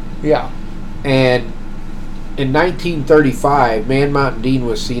performer. Yeah. And in 1935, Man Mountain Dean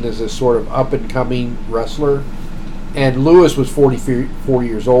was seen as a sort of up-and-coming wrestler, and Lewis was 44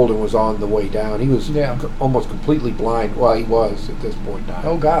 years old and was on the way down. He was almost completely blind. Well, he was at this point in time.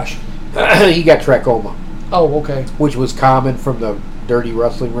 Oh, gosh. He got trachoma. Oh, okay. Which was common from the dirty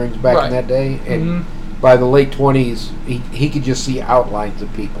wrestling rings back in that day. And by the late 20s, he could just see outlines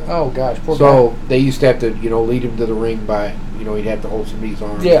of people. Oh, gosh. Poor so guy. they used to have to, lead him to the ring by, he'd have to hold somebody's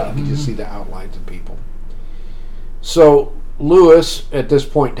arm. Yeah. He could just see the outlines of people. So Lewis, at this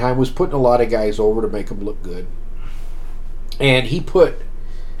point in time, was putting a lot of guys over to make them look good. And he put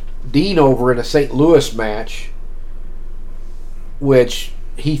Dean over in a St. Louis match which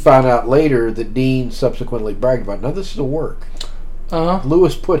he found out later that Dean subsequently bragged about. Now, this is a work.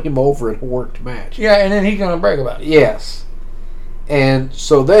 Lewis put him over in a worked match. Yeah, and then he's going to brag about it. Yes. And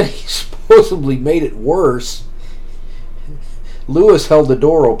so then he supposedly made it worse. Lewis held the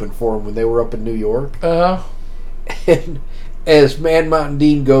door open for him when they were up in New York. And as Man Mountain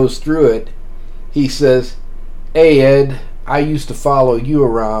Dean goes through it, he says, "Hey, Ed, I used to follow you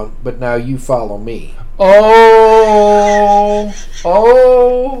around, but now you follow me." Oh.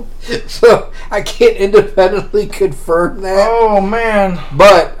 So I can't independently confirm that. Oh, man.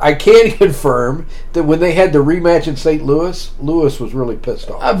 But I can confirm that when they had the rematch in St. Louis, Lewis was really pissed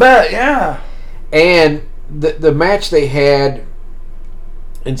off. I bet, yeah. And the match they had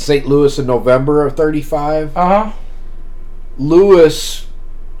in St. Louis in November of 35, Lewis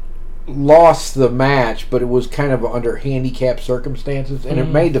lost the match, but it was kind of under handicapped circumstances, and it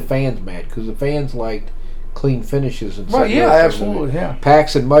made the fans mad because the fans liked clean finishes. And right, yeah, absolutely, yeah.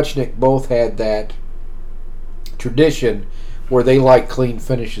 Pax and Muchnick both had that tradition where they liked clean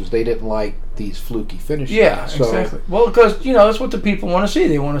finishes. They didn't like these fluky finishes. Yeah, exactly. Well, because, that's what the people want to see.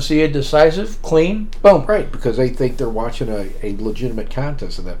 They want to see a decisive, clean, boom. Right, because they think they're watching a legitimate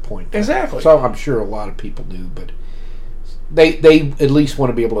contest at that point. Exactly. So I'm sure a lot of people do, but they at least want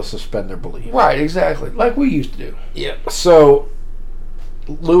to be able to suspend their belief. Right, exactly. Like we used to do. Yeah. So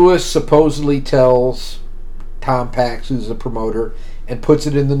Lewis supposedly tells Tom Pax, who's the promoter, and puts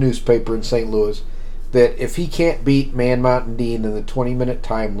it in the newspaper in St. Louis, that if he can't beat Man Mountain Dean in the 20-minute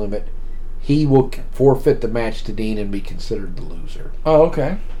time limit, he will forfeit the match to Dean and be considered the loser. Oh,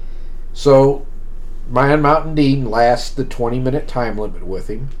 okay. So Man Mountain Dean lasts the 20-minute time limit with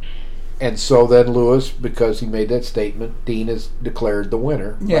him. And so then Lewis, because he made that statement, Dean is declared the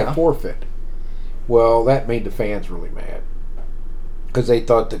winner by forfeit. Well, that made the fans really mad because they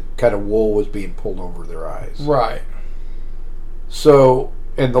thought the kind of wool was being pulled over their eyes. Right. So,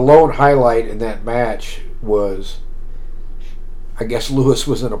 and the lone highlight in that match was, I guess Lewis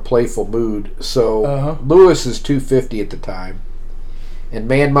was in a playful mood. So Lewis is 250 at the time, and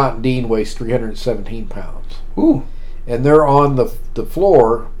Man Mountain Dean weighs 317 pounds. Ooh. And they're on the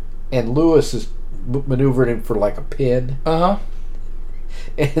floor, and Lewis is maneuvering him for like a pin.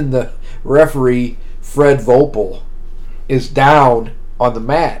 And the referee, Fred Vopel, is down on the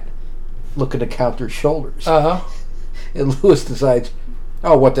mat looking to count their shoulders. And Lewis decides,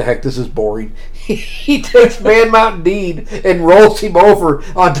 oh, what the heck, this is boring. He takes Man Mountain Dean and rolls him over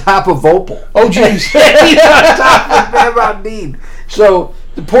on top of Vopel. Oh, jeez. He's on top of Man Mountain Dean. So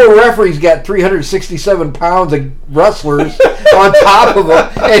the poor referee's got 367 pounds of wrestlers on top of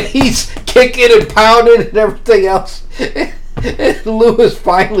him, and he's kicking and pounding and everything else. And Lewis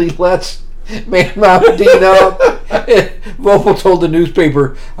finally lets Man Mountain Dean up. And Vopel told the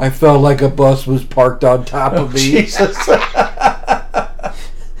newspaper, I felt like a bus was parked on top of me. Jesus.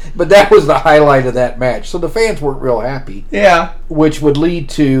 But that was the highlight of that match. So the fans weren't real happy. Yeah. Which would lead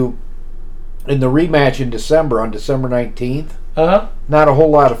to, in the rematch in December, on December 19th, not a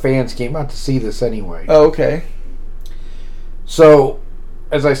whole lot of fans came out to see this anyway. Oh, okay. So,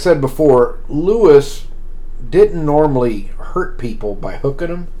 as I said before, Lewis didn't normally hurt people by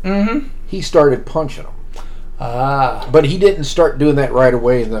hooking them. He started punching them. But he didn't start doing that right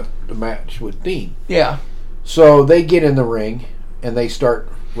away in the match with Dean. Yeah. So they get in the ring and they start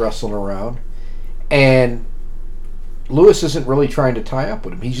wrestling around, and Lewis isn't really trying to tie up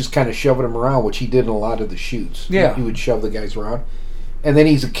with him. He's just kind of shoving him around, which he did in a lot of the shoots. Yeah. He would shove the guys around, and then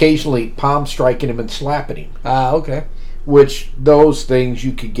he's occasionally palm striking him and slapping him. Okay. Which those things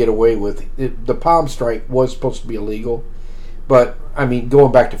you could get away with. The palm strike was supposed to be illegal, but I mean,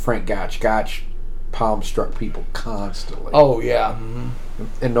 going back to Frank Gotch palm struck people constantly. Oh yeah.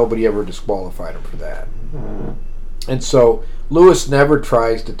 And nobody ever disqualified him for that. And so Lewis never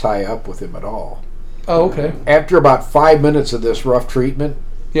tries to tie up with him at all. Oh, okay. After about 5 minutes of this rough treatment,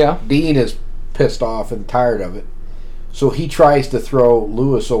 Dean is pissed off and tired of it. So he tries to throw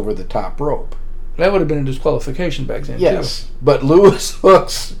Lewis over the top rope. That would have been a disqualification back then, yes, too. But Lewis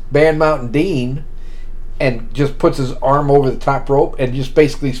hooks Man Mountain Dean and just puts his arm over the top rope and just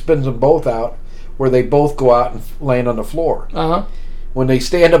basically spins them both out, where they both go out and land on the floor. When they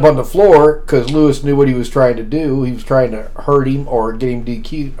stand up on the floor, because Lewis knew what he was trying to do, he was trying to hurt him or get him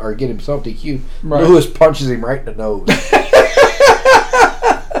DQ'd or get himself DQ'd. Right. Lewis punches him right in the nose.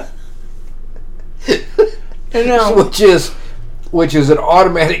 Which is an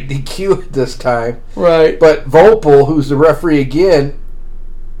automatic DQ at this time. Right. But Vopel, who's the referee again,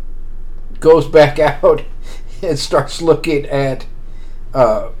 goes back out and starts looking at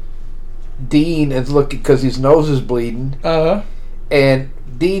Dean and looking because his nose is bleeding. And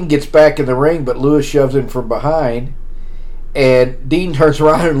Dean gets back in the ring, but Lewis shoves him from behind. And Dean turns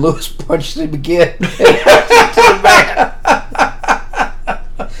around and Lewis punches him again. And to the mat.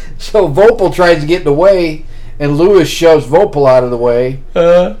 So Vopel tries to get in the way, and Lewis shoves Vopel out of the way.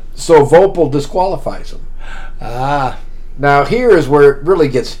 So Vopel disqualifies him. Now here is where it really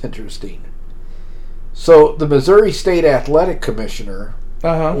gets interesting. So the Missouri State Athletic Commissioner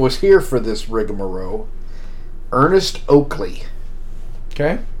was here for this rigmarole, Ernest Oakley.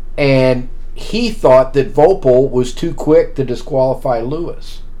 Okay. And he thought that Vopel was too quick to disqualify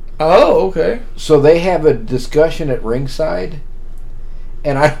Lewis. Oh, okay. So they have a discussion at ringside,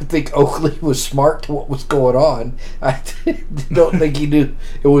 and I don't think Oakley was smart to what was going on. I don't think he knew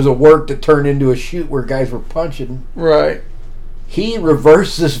it was a work that turned into a shoot where guys were punching. Right. He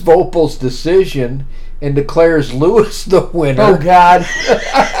reverses Vopel's decision and declares Lewis the winner. Oh, God.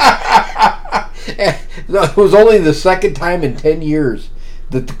 It was only the second time in 10 years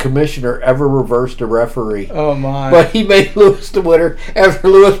that the commissioner ever reversed a referee. Oh, my. But he made Lewis the winner after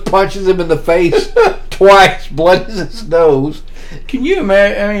Lewis punches him in the face twice, bloodies his nose. Can you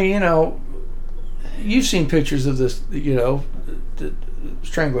imagine? I mean, you've seen pictures of this, the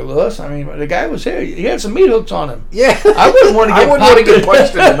Strangler Lewis. I mean, the guy was here. He had some meat hooks on him. Yeah. I wouldn't want to get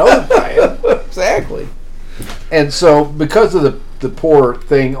punched in the nose by him. Exactly. And so, because of the poor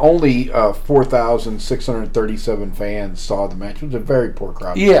thing, only 4,637 fans saw the match. It was a very poor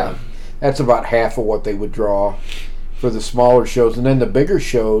crowd. Yeah. That's about half of what they would draw for the smaller shows. And then the bigger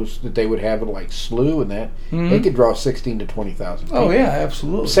shows that they would have, like SLU and that, they could draw 16 to 20,000 people. Oh, yeah,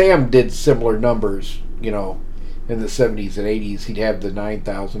 absolutely. Sam did similar numbers, in the 70s and 80s. He'd have the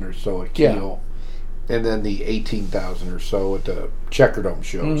 9,000 or so at Kiel, and then the 18,000 or so at the Checkerdome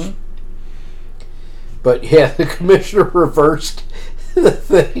shows. But yeah, the commissioner reversed the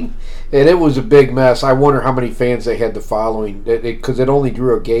thing, and it was a big mess. I wonder how many fans they had the following, because it only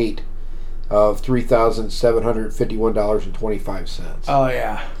drew a gate of $3,751.25. Oh,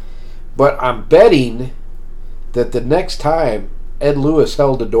 yeah. But I'm betting that the next time Ed Lewis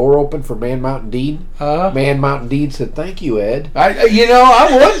held the door open for Man Mountain Dean, Man Mountain Dean said, "Thank you, Ed." I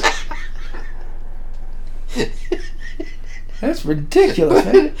would. That's ridiculous,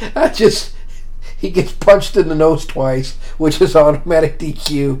 man. He gets punched in the nose twice, which is automatic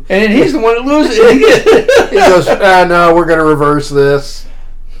DQ. And then he's the one that loses. He goes, "No, we're going to reverse this."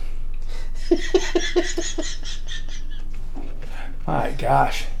 My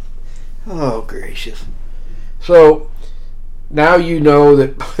gosh. Oh, gracious. So, now you know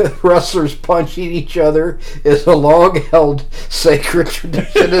that wrestlers punching each other is a long-held sacred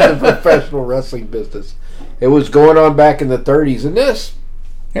tradition in the professional wrestling business. It was going on back in the 30s, and this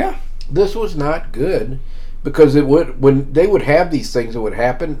was not good, because when they would have these things that would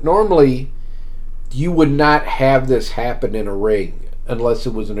happen, normally you would not have this happen in a ring unless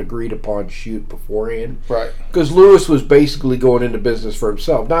it was an agreed upon shoot beforehand. Right. Because Lewis was basically going into business for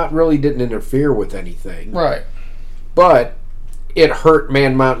himself. Didn't interfere with anything. Right. But it hurt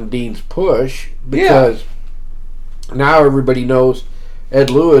Man Mountain Dean's push, because now everybody knows Ed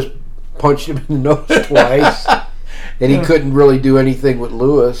Lewis punched him in the nose twice. And he couldn't really do anything with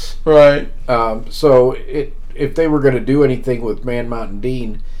Lewis. Right. So if they were going to do anything with Man Mountain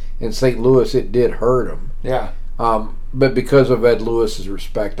Dean in St. Louis, it did hurt him. Yeah. But because of Ed Lewis's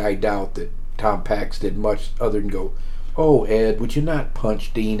respect, I doubt that Tom Pax did much other than go, "Oh, Ed, would you not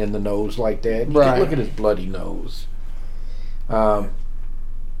punch Dean in the nose like that? Right. Look at his bloody nose." And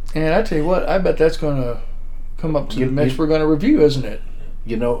I tell you what, I bet that's going to come up to the match we're going to review, isn't it?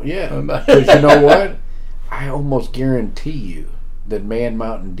 Yeah. Because you know what? I almost guarantee you that Man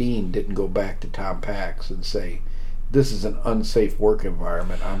Mountain Dean didn't go back to Tom Pax and say, "This is an unsafe work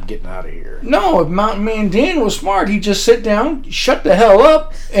environment. I'm getting out of here." No, if Mountain Man Dean was smart, he'd just sit down, shut the hell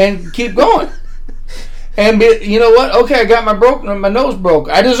up, and keep going. And you know what? Okay, I got my nose broke.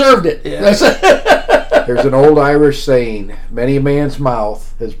 I deserved it. Yeah. There's an old Irish saying, "Many a man's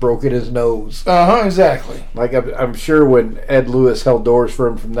mouth has broken his nose." Exactly. Like, I'm sure when Ed Lewis held doors for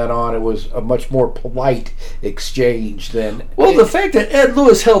him from then on, it was a much more polite exchange than... Well, the fact that Ed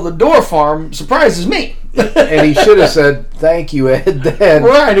Lewis held the door for him surprises me. And he should have said, "Thank you, Ed," then.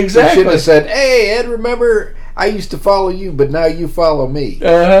 Right, exactly. He should have said, "Hey, Ed, remember, I used to follow you, but now you follow me."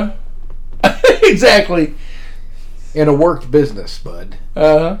 Exactly. In a worked business, bud.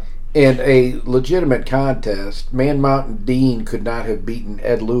 In a legitimate contest, Man Mountain Dean could not have beaten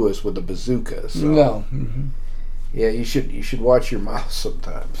Ed Lewis with a bazooka. So. No. Yeah, you should watch your mouth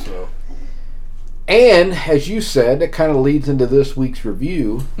sometimes. So, and as you said, that kind of leads into this week's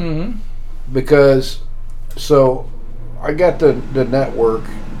review, because I got the network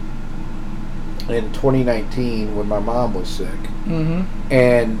in 2019 when my mom was sick,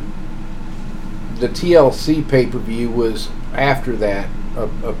 and the TLC pay-per-view was after that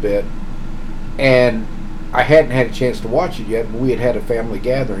a bit, and I hadn't had a chance to watch it yet, but we had a family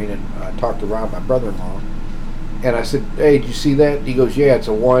gathering, and I talked around my brother-in-law, and I said, "Hey, did you see that?" He goes, "Yeah, it's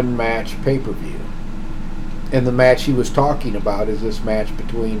a one-match pay-per-view." And the match he was talking about is this match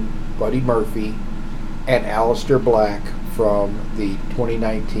between Buddy Murphy and Aleister Black from the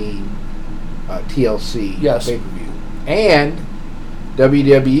 2019 TLC pay-per-view. And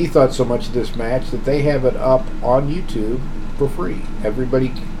WWE thought so much of this match that they have it up on YouTube for free.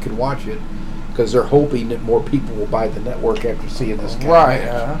 Everybody can watch it because they're hoping that more people will buy the network after seeing this kind of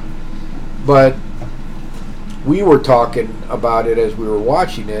match. But we were talking about it as we were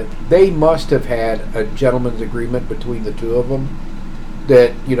watching it. They must have had a gentleman's agreement between the two of them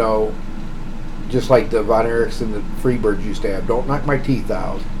that, you know, just like the Von Erichs and the Freebirds used to have, don't knock my teeth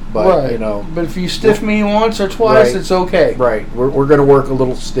out. But, you know, but if you stiff me once or twice, it's okay. Right. We're going to work a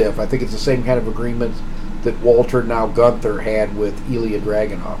little stiff. I think it's the same kind of agreement that Walter, now Gunther, had with Ilya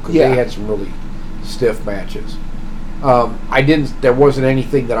Dragunov, because they had some really stiff matches. There wasn't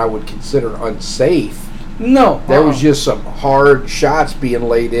anything that I would consider unsafe. No. There was just some hard shots being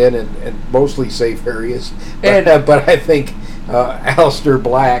laid in and mostly safe areas. But I think Aleister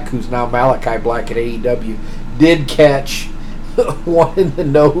Black, who's now Malachi Black at AEW, did catch one in the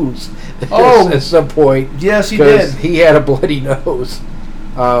nose at some point. Yes, he did. He had a bloody nose.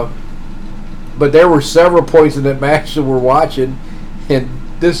 But there were several points in that match that we're watching, and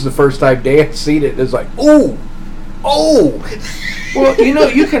this is the first time Dan's seen it, and it's like, oh! Well, you know,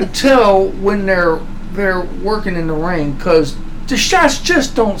 you can tell when they're working in the ring, because the shots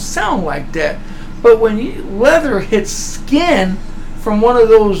just don't sound like that. But when leather hits skin from one of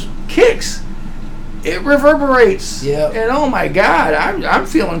those kicks, it reverberates. Yeah. And oh my God, I'm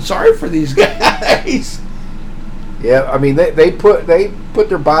feeling sorry for these guys. Yeah, I mean they put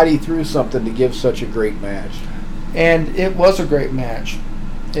their body through something to give such a great match. And it was a great match.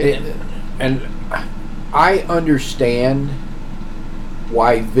 And I understand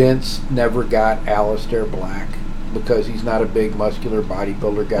why Vince never got Aleister Black, because he's not a big muscular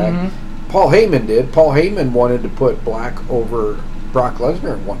bodybuilder guy. Mm-hmm. Paul Heyman did. Paul Heyman wanted to put Black over Brock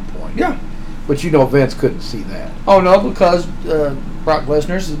Lesnar at one point. Yeah. But you know Vince couldn't see that. Oh no, because Brock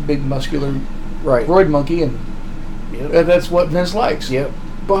Lesnar's a big muscular roid monkey, and that's what Vince likes. Yep.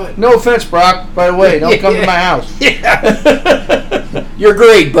 But no offense, Brock, by the way, don't come to my house. Yeah. You're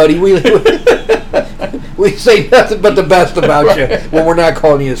great, buddy. We say nothing but the best about you when we're not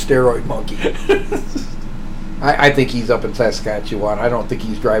calling you a steroid monkey. I think he's up in Saskatchewan. I don't think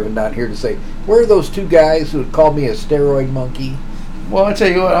he's driving down here to say, where are those two guys who called me a steroid monkey? Well, I'll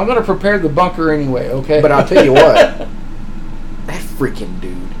tell you what, I'm going to prepare the bunker anyway, okay? But I'll tell you what, that freaking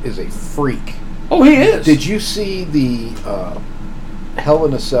dude is a freak. Oh, he is. Did you see the Hell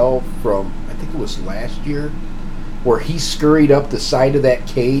in a Cell from, I think it was last year, where he scurried up the side of that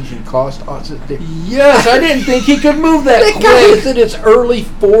cage and cost us? Yes, I didn't think he could move that quick. That guy is in his early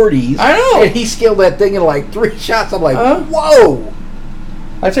 40s. I know. And he scaled that thing in like 3 shots. I'm like, whoa.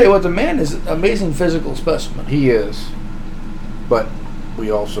 I tell you what, the man is an amazing physical specimen. He is. But we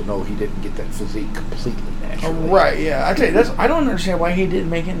also know he didn't get that physique completely naturally. Right, yeah. I tell you, I don't understand why he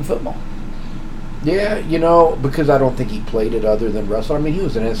didn't make it in football. Yeah, you know, because I don't think he played it other than wrestling. I mean, he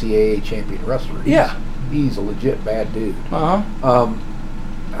was an NCAA champion wrestler. He's a legit bad dude. I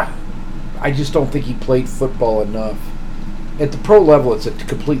just don't think he played football enough. At the pro level, it's a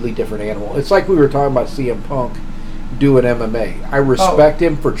completely different animal. It's like we were talking about CM Punk doing MMA. I respect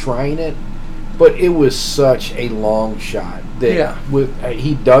him for trying it, but it was such a long shot. That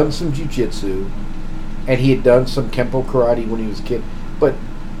he'd done some jiu-jitsu, and he had done some Kempo karate when he was a kid, but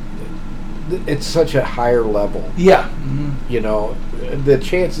it's such a higher level. Yeah. Mm-hmm. You know, the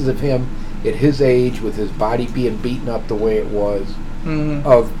chances of him at his age, with his body being beaten up the way it was,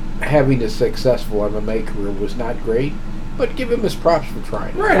 of having a successful MMA career was not great. But give him his props for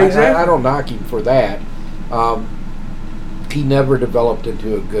trying. Right, exactly. I don't knock him for that. He never developed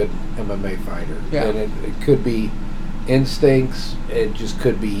into a good MMA fighter. Yeah. And it could be instincts. It just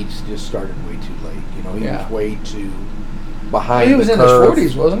could be he just started way too late. You know, he was way too behind the curve. He was in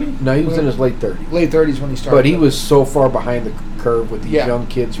his 40s, wasn't he? No, he was in his late 30s. Late 30s when he started. But he was so far behind the curve with these young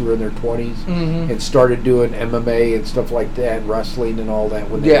kids who were in their 20s and started doing MMA and stuff like that, wrestling and all that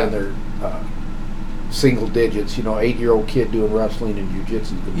when they were in their single digits. You know, 8-year-old kid doing wrestling and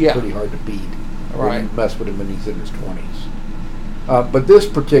jiu-jitsu is going to be pretty hard to beat. When you mess with him when he's in his 20s. But this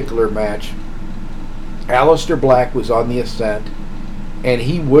particular match, Aleister Black was on the ascent, and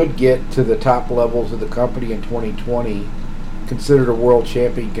he would get to the top levels of the company in 2020, considered a world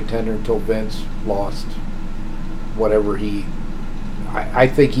champion contender until Vince lost whatever I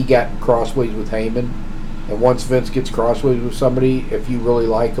think he got crossways with Heyman, And once Vince gets crossways with somebody, if you really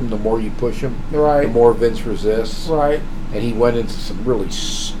like him, the more you push him, Right. the more Vince resists. Right. And he went into some really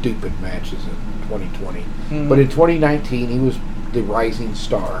stupid matches in 2020. Mm-hmm. But in 2019, he was the rising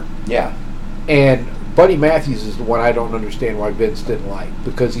star. Yeah. And Buddy Matthews is the one I don't understand why Vince didn't like,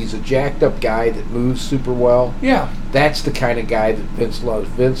 because he's a jacked up guy that moves super well. Yeah. That's the kind of guy that Vince loves.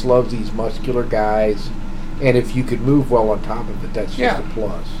 Vince loves these muscular guys, and if you could move well on top of it, that's just a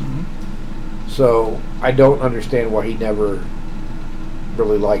plus. Mm-hmm. So I don't understand why he never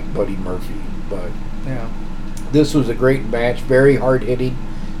really liked Buddy Murphy, but Yeah. this was a great match, very hard hitting.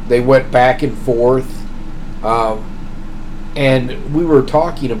 They went back and forth, and we were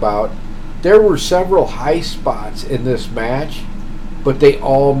talking about there were several high spots in this match, but they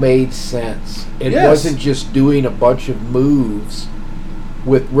all made sense. It wasn't just doing a bunch of moves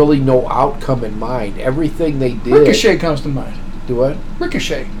with really no outcome in mind. Everything they did. Ricochet comes to mind. Do what?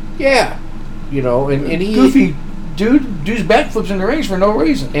 Ricochet. Yeah. You know, and he... Goofy dude does backflips in the rings for no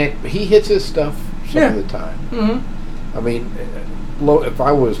reason. And he hits his stuff some of the time. Mm-hmm. I mean, if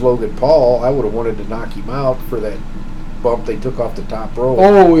I was Logan Paul, I would have wanted to knock him out for that bump they took off the top rope.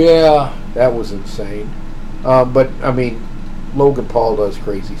 Oh, yeah. That was insane. But, I mean, Logan Paul does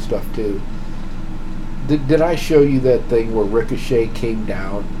crazy stuff, too. Did I show you that thing where Ricochet came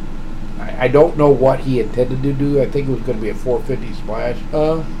down? I don't know what he intended to do. I think it was going to be a 450 splash.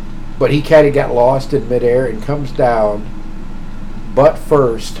 But he kind of got lost in midair and comes down butt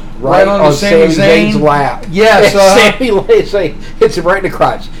first right on Sami Zayn's lap. Yes. Sami Zayn hits him right in the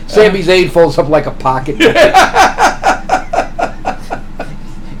crotch. Sami Zayn folds up like a pocket.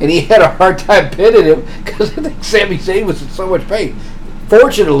 And he had a hard time pinning him because I think Sami Zayn was in so much pain.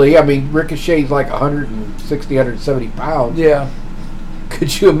 Fortunately, I mean, Ricochet's like 160, 170 pounds. Yeah.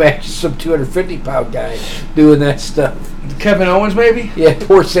 Could you imagine some 250-pound guy doing that stuff? Kevin Owens, maybe? Yeah,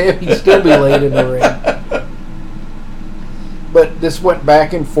 poor Sammy'd still be laying in the ring. But this went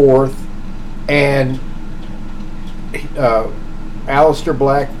back and forth, and Aleister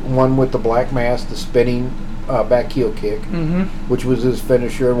Black won with the Black Mass, the spinning back heel kick, which was his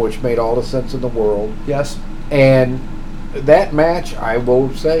finisher, and which made all the sense in the world. Yes. And that match, I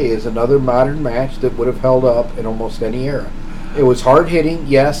will say, is another modern match that would have held up in almost any era. It was hard-hitting.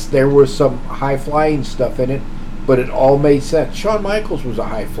 Yes, there was some high-flying stuff in it, but it all made sense. Shawn Michaels was a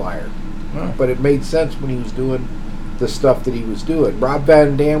high flyer, but it made sense when he was doing the stuff that he was doing. Rob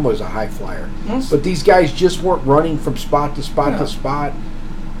Van Dam was a high flyer. But these guys just weren't running from spot to spot to spot.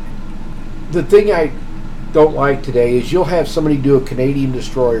 The thing I don't like today is you'll have somebody do a Canadian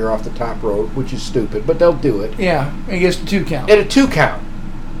Destroyer off the top rope, which is stupid, but they'll do it. Yeah, and gets the 2 count. At a 2 count.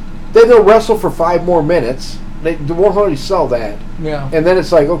 Then they'll wrestle for 5 more minutes. They won't already sell that. Yeah. And then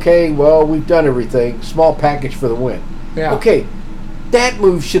it's like, okay, well, we've done everything. Small package for the win. Yeah. Okay, that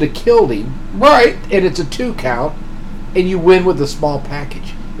move should have killed him. Right. And it's a 2 count, and you win with a small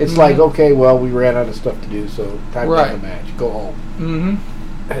package. It's like, okay, well, we ran out of stuff to do, so time to end the match. Go home.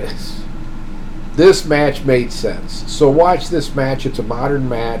 This match made sense. So watch this match. It's a modern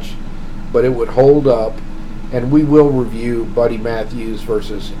match, but it would hold up. And we will review Buddy Matthews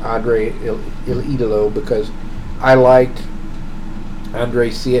versus Andre Idolo because I liked Andre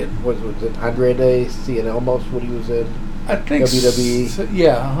Cien. What was it? Andre Cien almost when he was in I think WWE.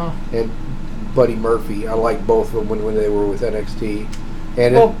 Yeah. And Buddy Murphy. I liked both of them when they were with NXT.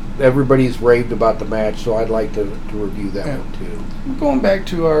 And everybody's raved about the match, so I'd like to review that one too. Going back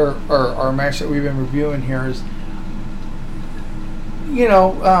to our match that we've been reviewing here is,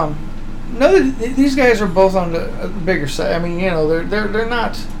 these guys are both on the bigger side. I mean, they're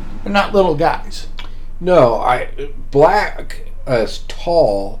not little guys. No, Black is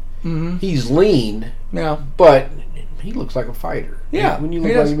tall. He's lean. Yeah, but he looks like a fighter. Yeah, when you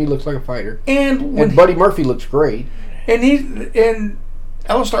look at him, he looks like a fighter. And Buddy Murphy looks great. And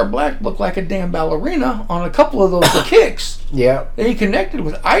Aleister Black looked like a damn ballerina on a couple of those kicks. Yeah, that he connected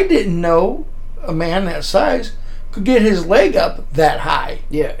with. I didn't know a man that size could get his leg up that high.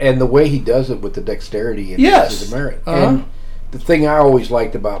 Yeah, and the way he does it with the dexterity and his merit. And the thing I always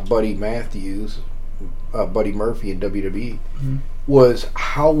liked about Buddy Matthews, Buddy Murphy in WWE, was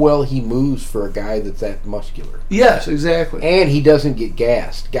how well he moves for a guy that's that muscular. Yes, exactly. And he doesn't get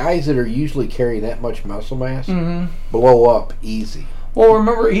gassed. Guys that are usually carrying that much muscle mass blow up easy. Well,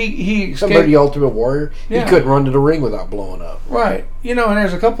 remember, he Somebody the Ultimate Warrior, he couldn't run to the ring without blowing up. Right. And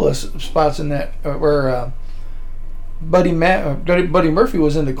there's a couple of spots in that where Buddy Murphy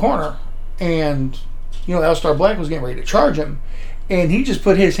was in the corner, and Aleister Black was getting ready to charge him, and he just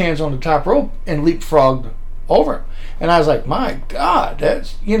put his hands on the top rope and leapfrogged over him. And I was like, my God,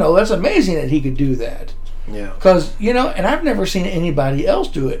 that's amazing that he could do that. Yeah. Because and I've never seen anybody else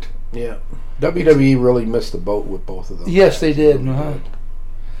do it. Yeah. WWE really missed the boat with both of them. Yes, they did. Really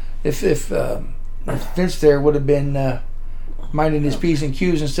If Vince there would have been minding his P's and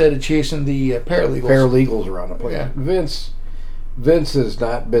Q's instead of chasing the paralegals around the place. Yeah. Vince has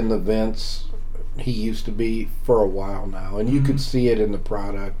not been the Vince he used to be for a while now, and you could see it in the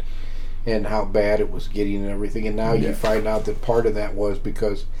product and how bad it was getting and everything. And now you find out that part of that was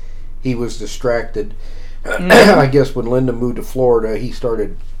because he was distracted. I guess when Linda moved to Florida, he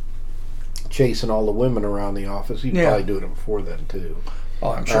started chasing all the women around the office. He'd probably doing it before then too.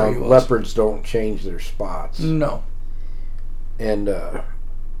 Oh, I'm sure he was. Leopards don't change their spots. No. And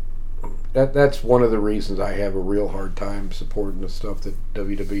that's one of the reasons I have a real hard time supporting the stuff that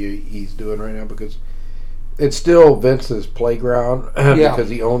WWE's doing right now, because it's still Vince's playground because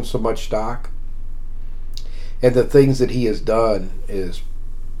he owns so much stock. And the things that he has done is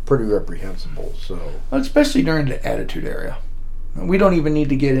pretty reprehensible. So, especially during the Attitude Era. We don't even need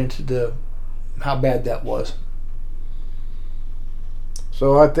to get into how bad that was.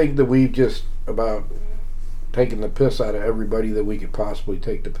 So I think that we've just about taken the piss out of everybody that we could possibly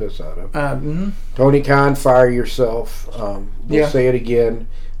take the piss out of. Tony Khan, fire yourself. We'll say it again.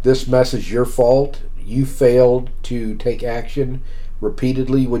 This mess is your fault. You failed to take action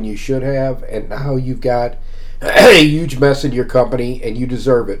repeatedly when you should have, and now you've got a huge mess in your company, and you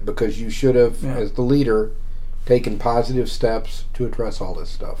deserve it because you should have, as the leader, taken positive steps to address all this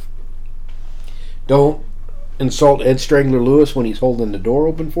stuff. Don't insult Ed Strangler Lewis when he's holding the door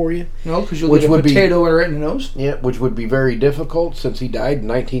open for you. No, because you'll get a potato right in the nose. Yeah, which would be very difficult since he died in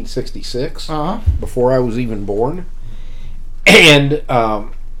 1966, before I was even born. And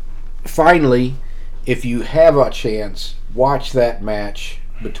finally, if you have a chance, watch that match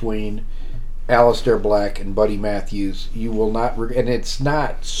between Aleister Black and Buddy Matthews. You will not, and it's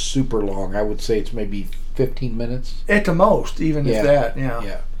not super long. I would say it's maybe 15 minutes. At the most, even if that,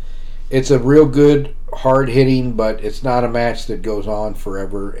 Yeah. It's a real good, hard-hitting, but it's not a match that goes on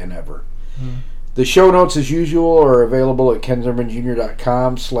forever and ever. The show notes, as usual, are available at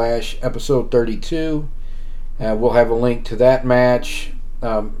kenzermanjr.com/episode 32. We'll have a link to that match.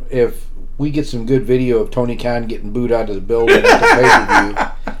 If we get some good video of Tony Khan getting booed out of the building at the pay-per-view,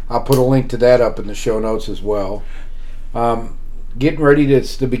 I'll put a link to that up in the show notes as well. Getting ready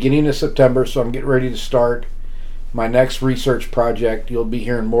it's the beginning of September, so I'm getting ready to start my next research project. You'll be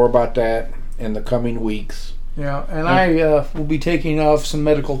hearing more about that in the coming weeks. Yeah, and I will be taking off some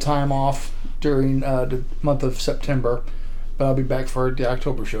medical time off during the month of September, but I'll be back for the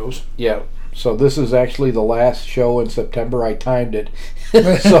October shows. Yeah, so this is actually the last show in September. I timed it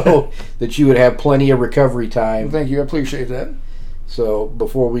so that you would have plenty of recovery time. Thank you, I appreciate that. So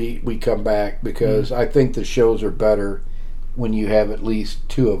before we come back, because I think the shows are better when you have at least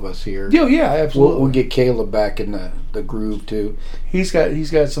two of us here. Yeah, absolutely. We'll get Caleb back in the groove too. He's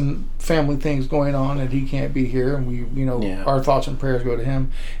got some family things going on and he can't be here, and our thoughts and prayers go to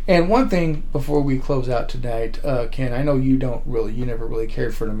him. And one thing before we close out tonight, Ken, I know you never really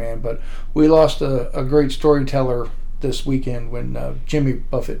cared for the man, but we lost a great storyteller this weekend when Jimmy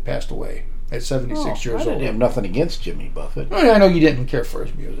Buffett passed away at 76 years old. I didn't have nothing against Jimmy Buffett. I know you didn't care for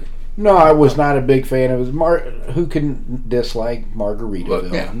his music. No, I was not a big fan of his. Who can dislike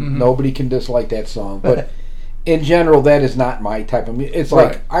Margaritaville? Yeah. Nobody can dislike that song. But in general, that is not my type of music. It's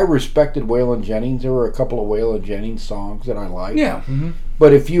like I respected Waylon Jennings. There were a couple of Waylon Jennings songs that I liked. Yeah.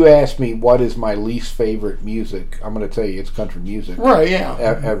 But if you ask me what is my least favorite music, I'm going to tell you it's country music. Right, yeah.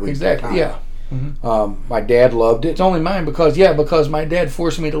 Every time. Yeah. My dad loved it. It's only mine because my dad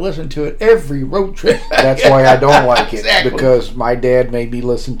forced me to listen to it every road trip. That's why I don't like it. Because my dad made me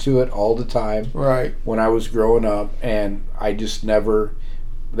listen to it all the time. Right. When I was growing up, and I just never.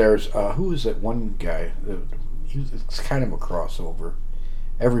 There's who is that one guy? It's kind of a crossover.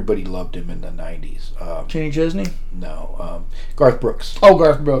 Everybody loved him in the 90s. Kenny Chesney? No, Garth Brooks. Oh,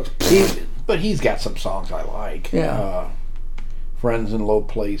 Garth Brooks. But he's got some songs I like. Yeah. Friends in Low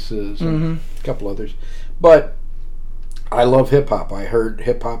Places, and a couple others. But I love hip-hop. I heard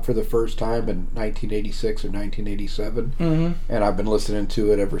hip-hop for the first time in 1986 or 1987, and I've been listening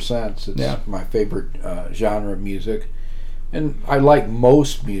to it ever since. It's my favorite genre of music. And I like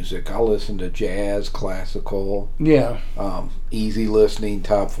most music. I'll listen to jazz, classical, easy listening,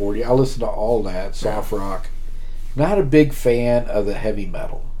 top 40. I listen to all that, soft rock. Not a big fan of the heavy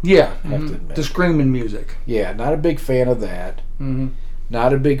metal. Yeah, I have to admit. The screaming music. Yeah, not a big fan of that.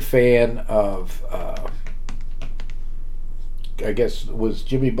 Not a big fan of, I guess, was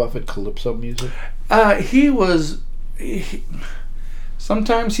Jimmy Buffett calypso music?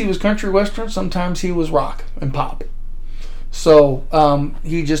 Sometimes he was country western, sometimes he was rock and pop. So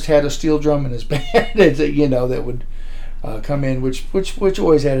he just had a steel drum in his band, that would come in, which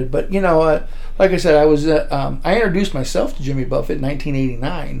always added. But like I said, I was I introduced myself to Jimmy Buffett in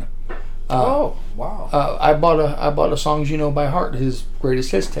 1989. Oh wow! I bought a Songs You Know by Heart, his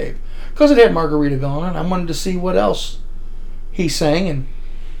greatest hits tape, because it had Margaritaville on it. I wanted to see what else he sang, and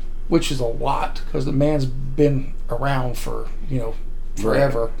which is a lot because the man's been around for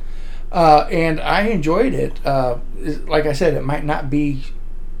forever. And I enjoyed it. Like I said, it might not be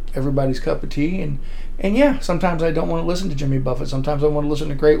everybody's cup of tea, and yeah, sometimes I don't want to listen to Jimmy Buffett. Sometimes I want to listen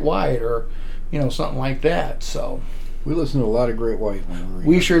to Great White or something like that. So. We listened to a lot of Great White when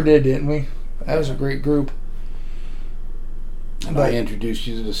we sure did, didn't we? That was a great group. And I introduced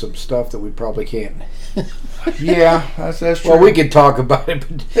you to some stuff that we probably can't. Yeah, that's true. Well, we could talk about it,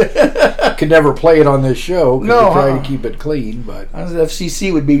 but could never play it on this show. No, we try to keep it clean. But the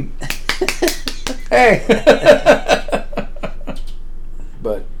FCC would be. Hey.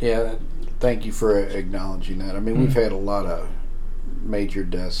 But yeah, thank you for acknowledging that. I mean, we've had a lot of major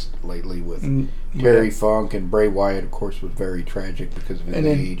deaths lately with Terry Funk, and Bray Wyatt, of course, was very tragic because of his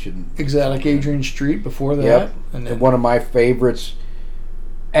age. And exactly, like Adrian Street before that. Yep. And one of my favorites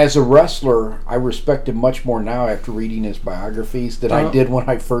as a wrestler, I respect him much more now after reading his biographies than I did when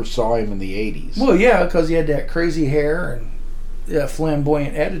I first saw him in the 80s. Well, yeah, because he had that crazy hair and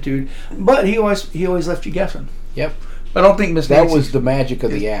flamboyant attitude, but he always left you guessing. Yep. I don't think Miss That Nancy, was the magic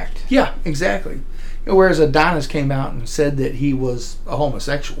of the act. Yeah, exactly. Whereas Adonis came out and said that he was a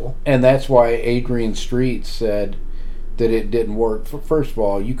homosexual. And that's why Adrian Street said that it didn't work. First of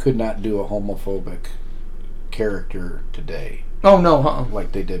all, you could not do a homophobic character today. Oh, no.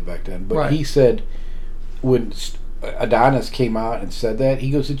 Like they did back then. But he said when Adonis came out and said that, he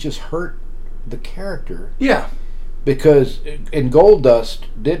goes, it just hurt the character. Yeah. Because, and Goldust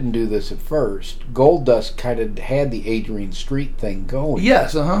didn't do this at first. Goldust kind of had the Adrian Street thing going.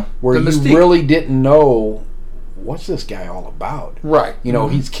 Yes, where you really didn't know, what's this guy all about? Right.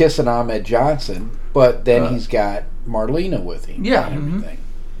 He's kissing Ahmed Johnson, but then he's got Marlena with him. Yeah. And everything.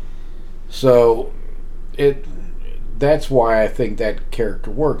 So, that's why I think that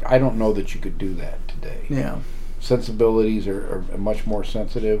character worked. I don't know that you could do that today. Yeah. Sensibilities are much more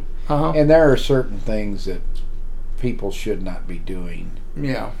sensitive. And there are certain things that people should not be doing.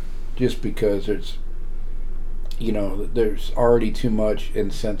 Yeah. Just because there's already too much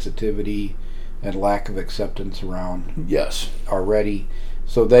insensitivity and lack of acceptance around. Yes. Already.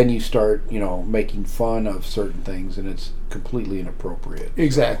 So then you start, making fun of certain things, and it's completely inappropriate.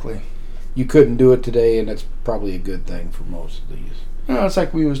 Exactly. You couldn't do it today, and it's probably a good thing for most of these. It's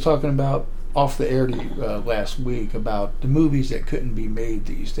like we was talking about off the air last week about the movies that couldn't be made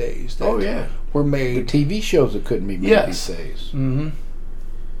these days. That were made. The TV shows that couldn't be made these days. Mm-hmm.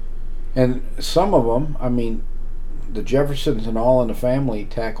 And some of them, I mean, the Jeffersons and All in the Family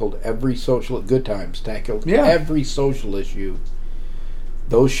tackled every social, Good Times tackled every social issue.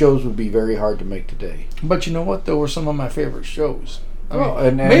 Those shows would be very hard to make today. But you know what? They were some of my favorite shows.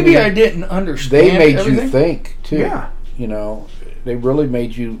 Maybe I didn't understand. They made everything. You think too. Yeah. They really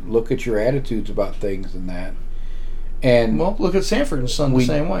made you look at your attitudes about things and that. And look at Sanford and Son the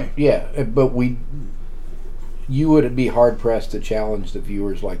same way. Yeah, but you would be hard pressed to challenge the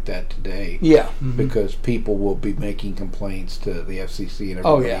viewers like that today. Yeah, because people will be making complaints to the FCC and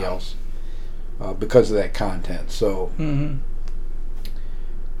everybody else because of that content. So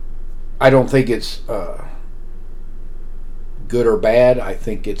I don't think it's good or bad. I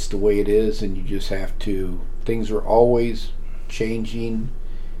think it's the way it is, and you just have to. Things are always changing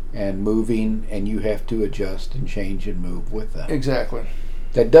and moving, and you have to adjust and change and move with them. Exactly.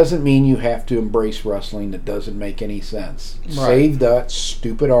 That doesn't mean you have to embrace wrestling that doesn't make any sense. Right. Save that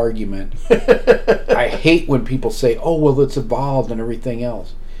stupid argument. I hate when people say, oh, well, it's evolved and everything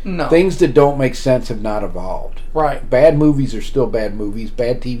else. No. Things that don't make sense have not evolved. Right. Bad movies are still bad movies.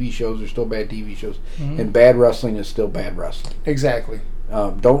 Bad TV shows are still bad TV shows. And bad wrestling is still bad wrestling. Exactly.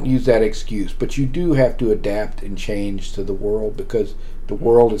 Don't use that excuse. But you do have to adapt and change to the world because the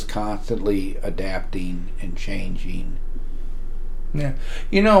world is constantly adapting and changing. Yeah.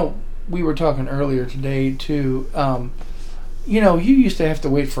 We were talking earlier today, too. You used to have to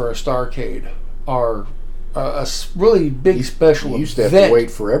wait for a Starrcade or a really big special event. You used to have to wait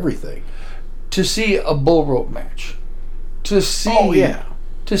for everything. To see a bull rope match. To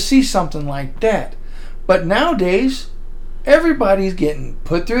see something like that. But nowadays, everybody's getting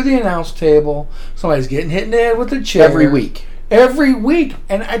put through the announce table. Somebody's getting hit in the head with a chair. Every week.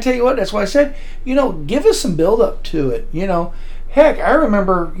 And I tell you what, that's why I said, give us some build up to it. Heck, I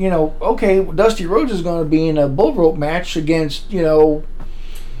remember, Dusty Rhodes is going to be in a bull rope match against, Joe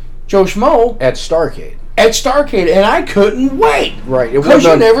Schmo. At Starrcade. at Starrcade, and I couldn't wait. Right. Because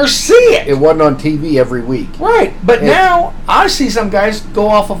you never see it. It wasn't on TV every week. Right. But now I see some guys go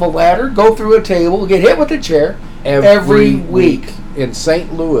off of a ladder, go through a table, get hit with a chair every week. In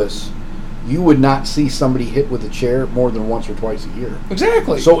St. Louis, you would not see somebody hit with a chair more than once or twice a year.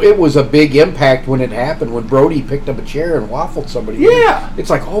 Exactly. So it was a big impact when it happened, when Brody picked up a chair and waffled somebody. Yeah. It's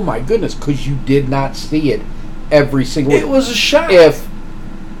like, oh my goodness, because you did not see it every single It was a shock. If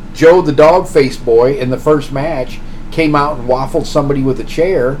Joe the dog-faced boy in the first match came out and waffled somebody with a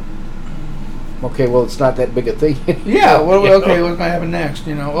chair, okay, well, it's not that big a thing. Yeah, well, okay, what's going to happen next?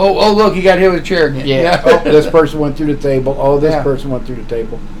 You know, oh, look, he got hit with a chair again. Yeah. Oh, this person went through the table. Oh, this person went through the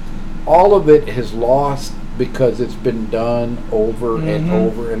table. All of it has lost because it's been done over and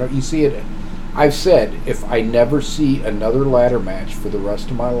over. And you see it. I've said, if I never see another ladder match for the rest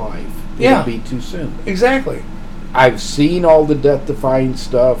of my life, it'll be too soon. Exactly. I've seen all the death-defying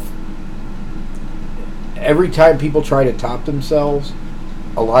stuff. Every time people try to top themselves,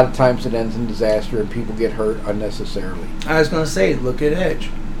 a lot of times it ends in disaster and people get hurt unnecessarily. I was going to say, look at Edge.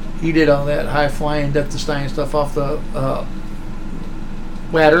 He did all that high-flying, death-defying stuff off the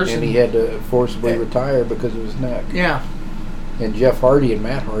ladders. And he had to forcibly retire because of his neck. Yeah. And Jeff Hardy and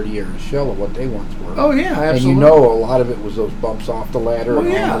Matt Hardy are a shell of what they once were. Oh, yeah, absolutely. And you know a lot of it was those bumps off the ladder on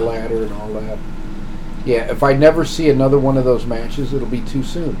the ladder and all that. Yeah, if I never see another one of those matches, it'll be too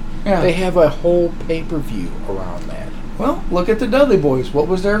soon. Yeah. They have a whole pay-per-view around that. Well, look at the Dudley Boys. What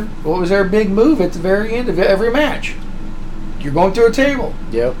was their big move at the very end of every match? You're going through a table.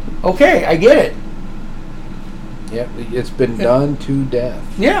 Yep. Okay, I get it. Yep, it's been done to death.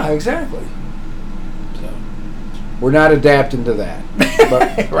 Yeah, exactly. So we're not adapting to that.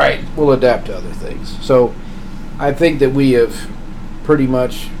 But right. We'll adapt to other things. So I think that we have pretty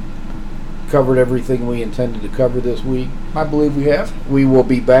much covered everything we intended to cover this week. I believe we have. We will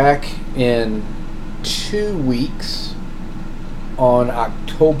be back in 2 weeks on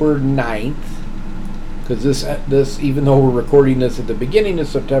October 9th, because this, even though we're recording this at the beginning of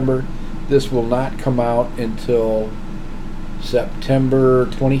September, this will not come out until September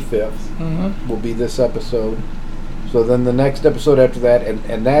 25th. Will be this episode. So then the next episode after that,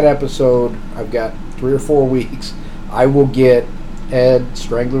 and that episode, I've got 3 or 4 weeks, I will get Ed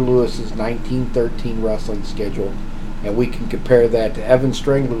Strangler Lewis's 1913 wrestling schedule, and we can compare that to Evan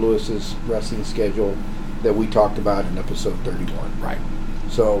Strangler Lewis's wrestling schedule that we talked about in episode 31. Right.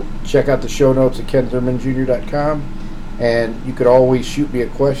 So check out the show notes at KenThurmanJr.com, and you could always shoot me a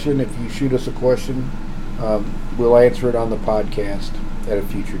question. If you shoot us a question, we'll answer it on the podcast at a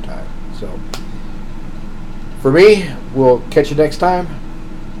future time. So for me, we'll catch you next time.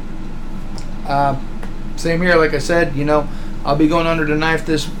 Same here. Like I said, I'll be going under the knife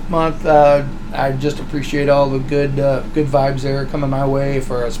this month. I just appreciate all the good vibes there coming my way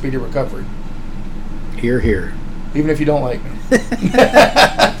for a speedy recovery. Hear, hear. Even if you don't like me.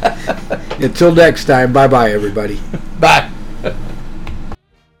 Until next time, bye-bye, everybody. Bye.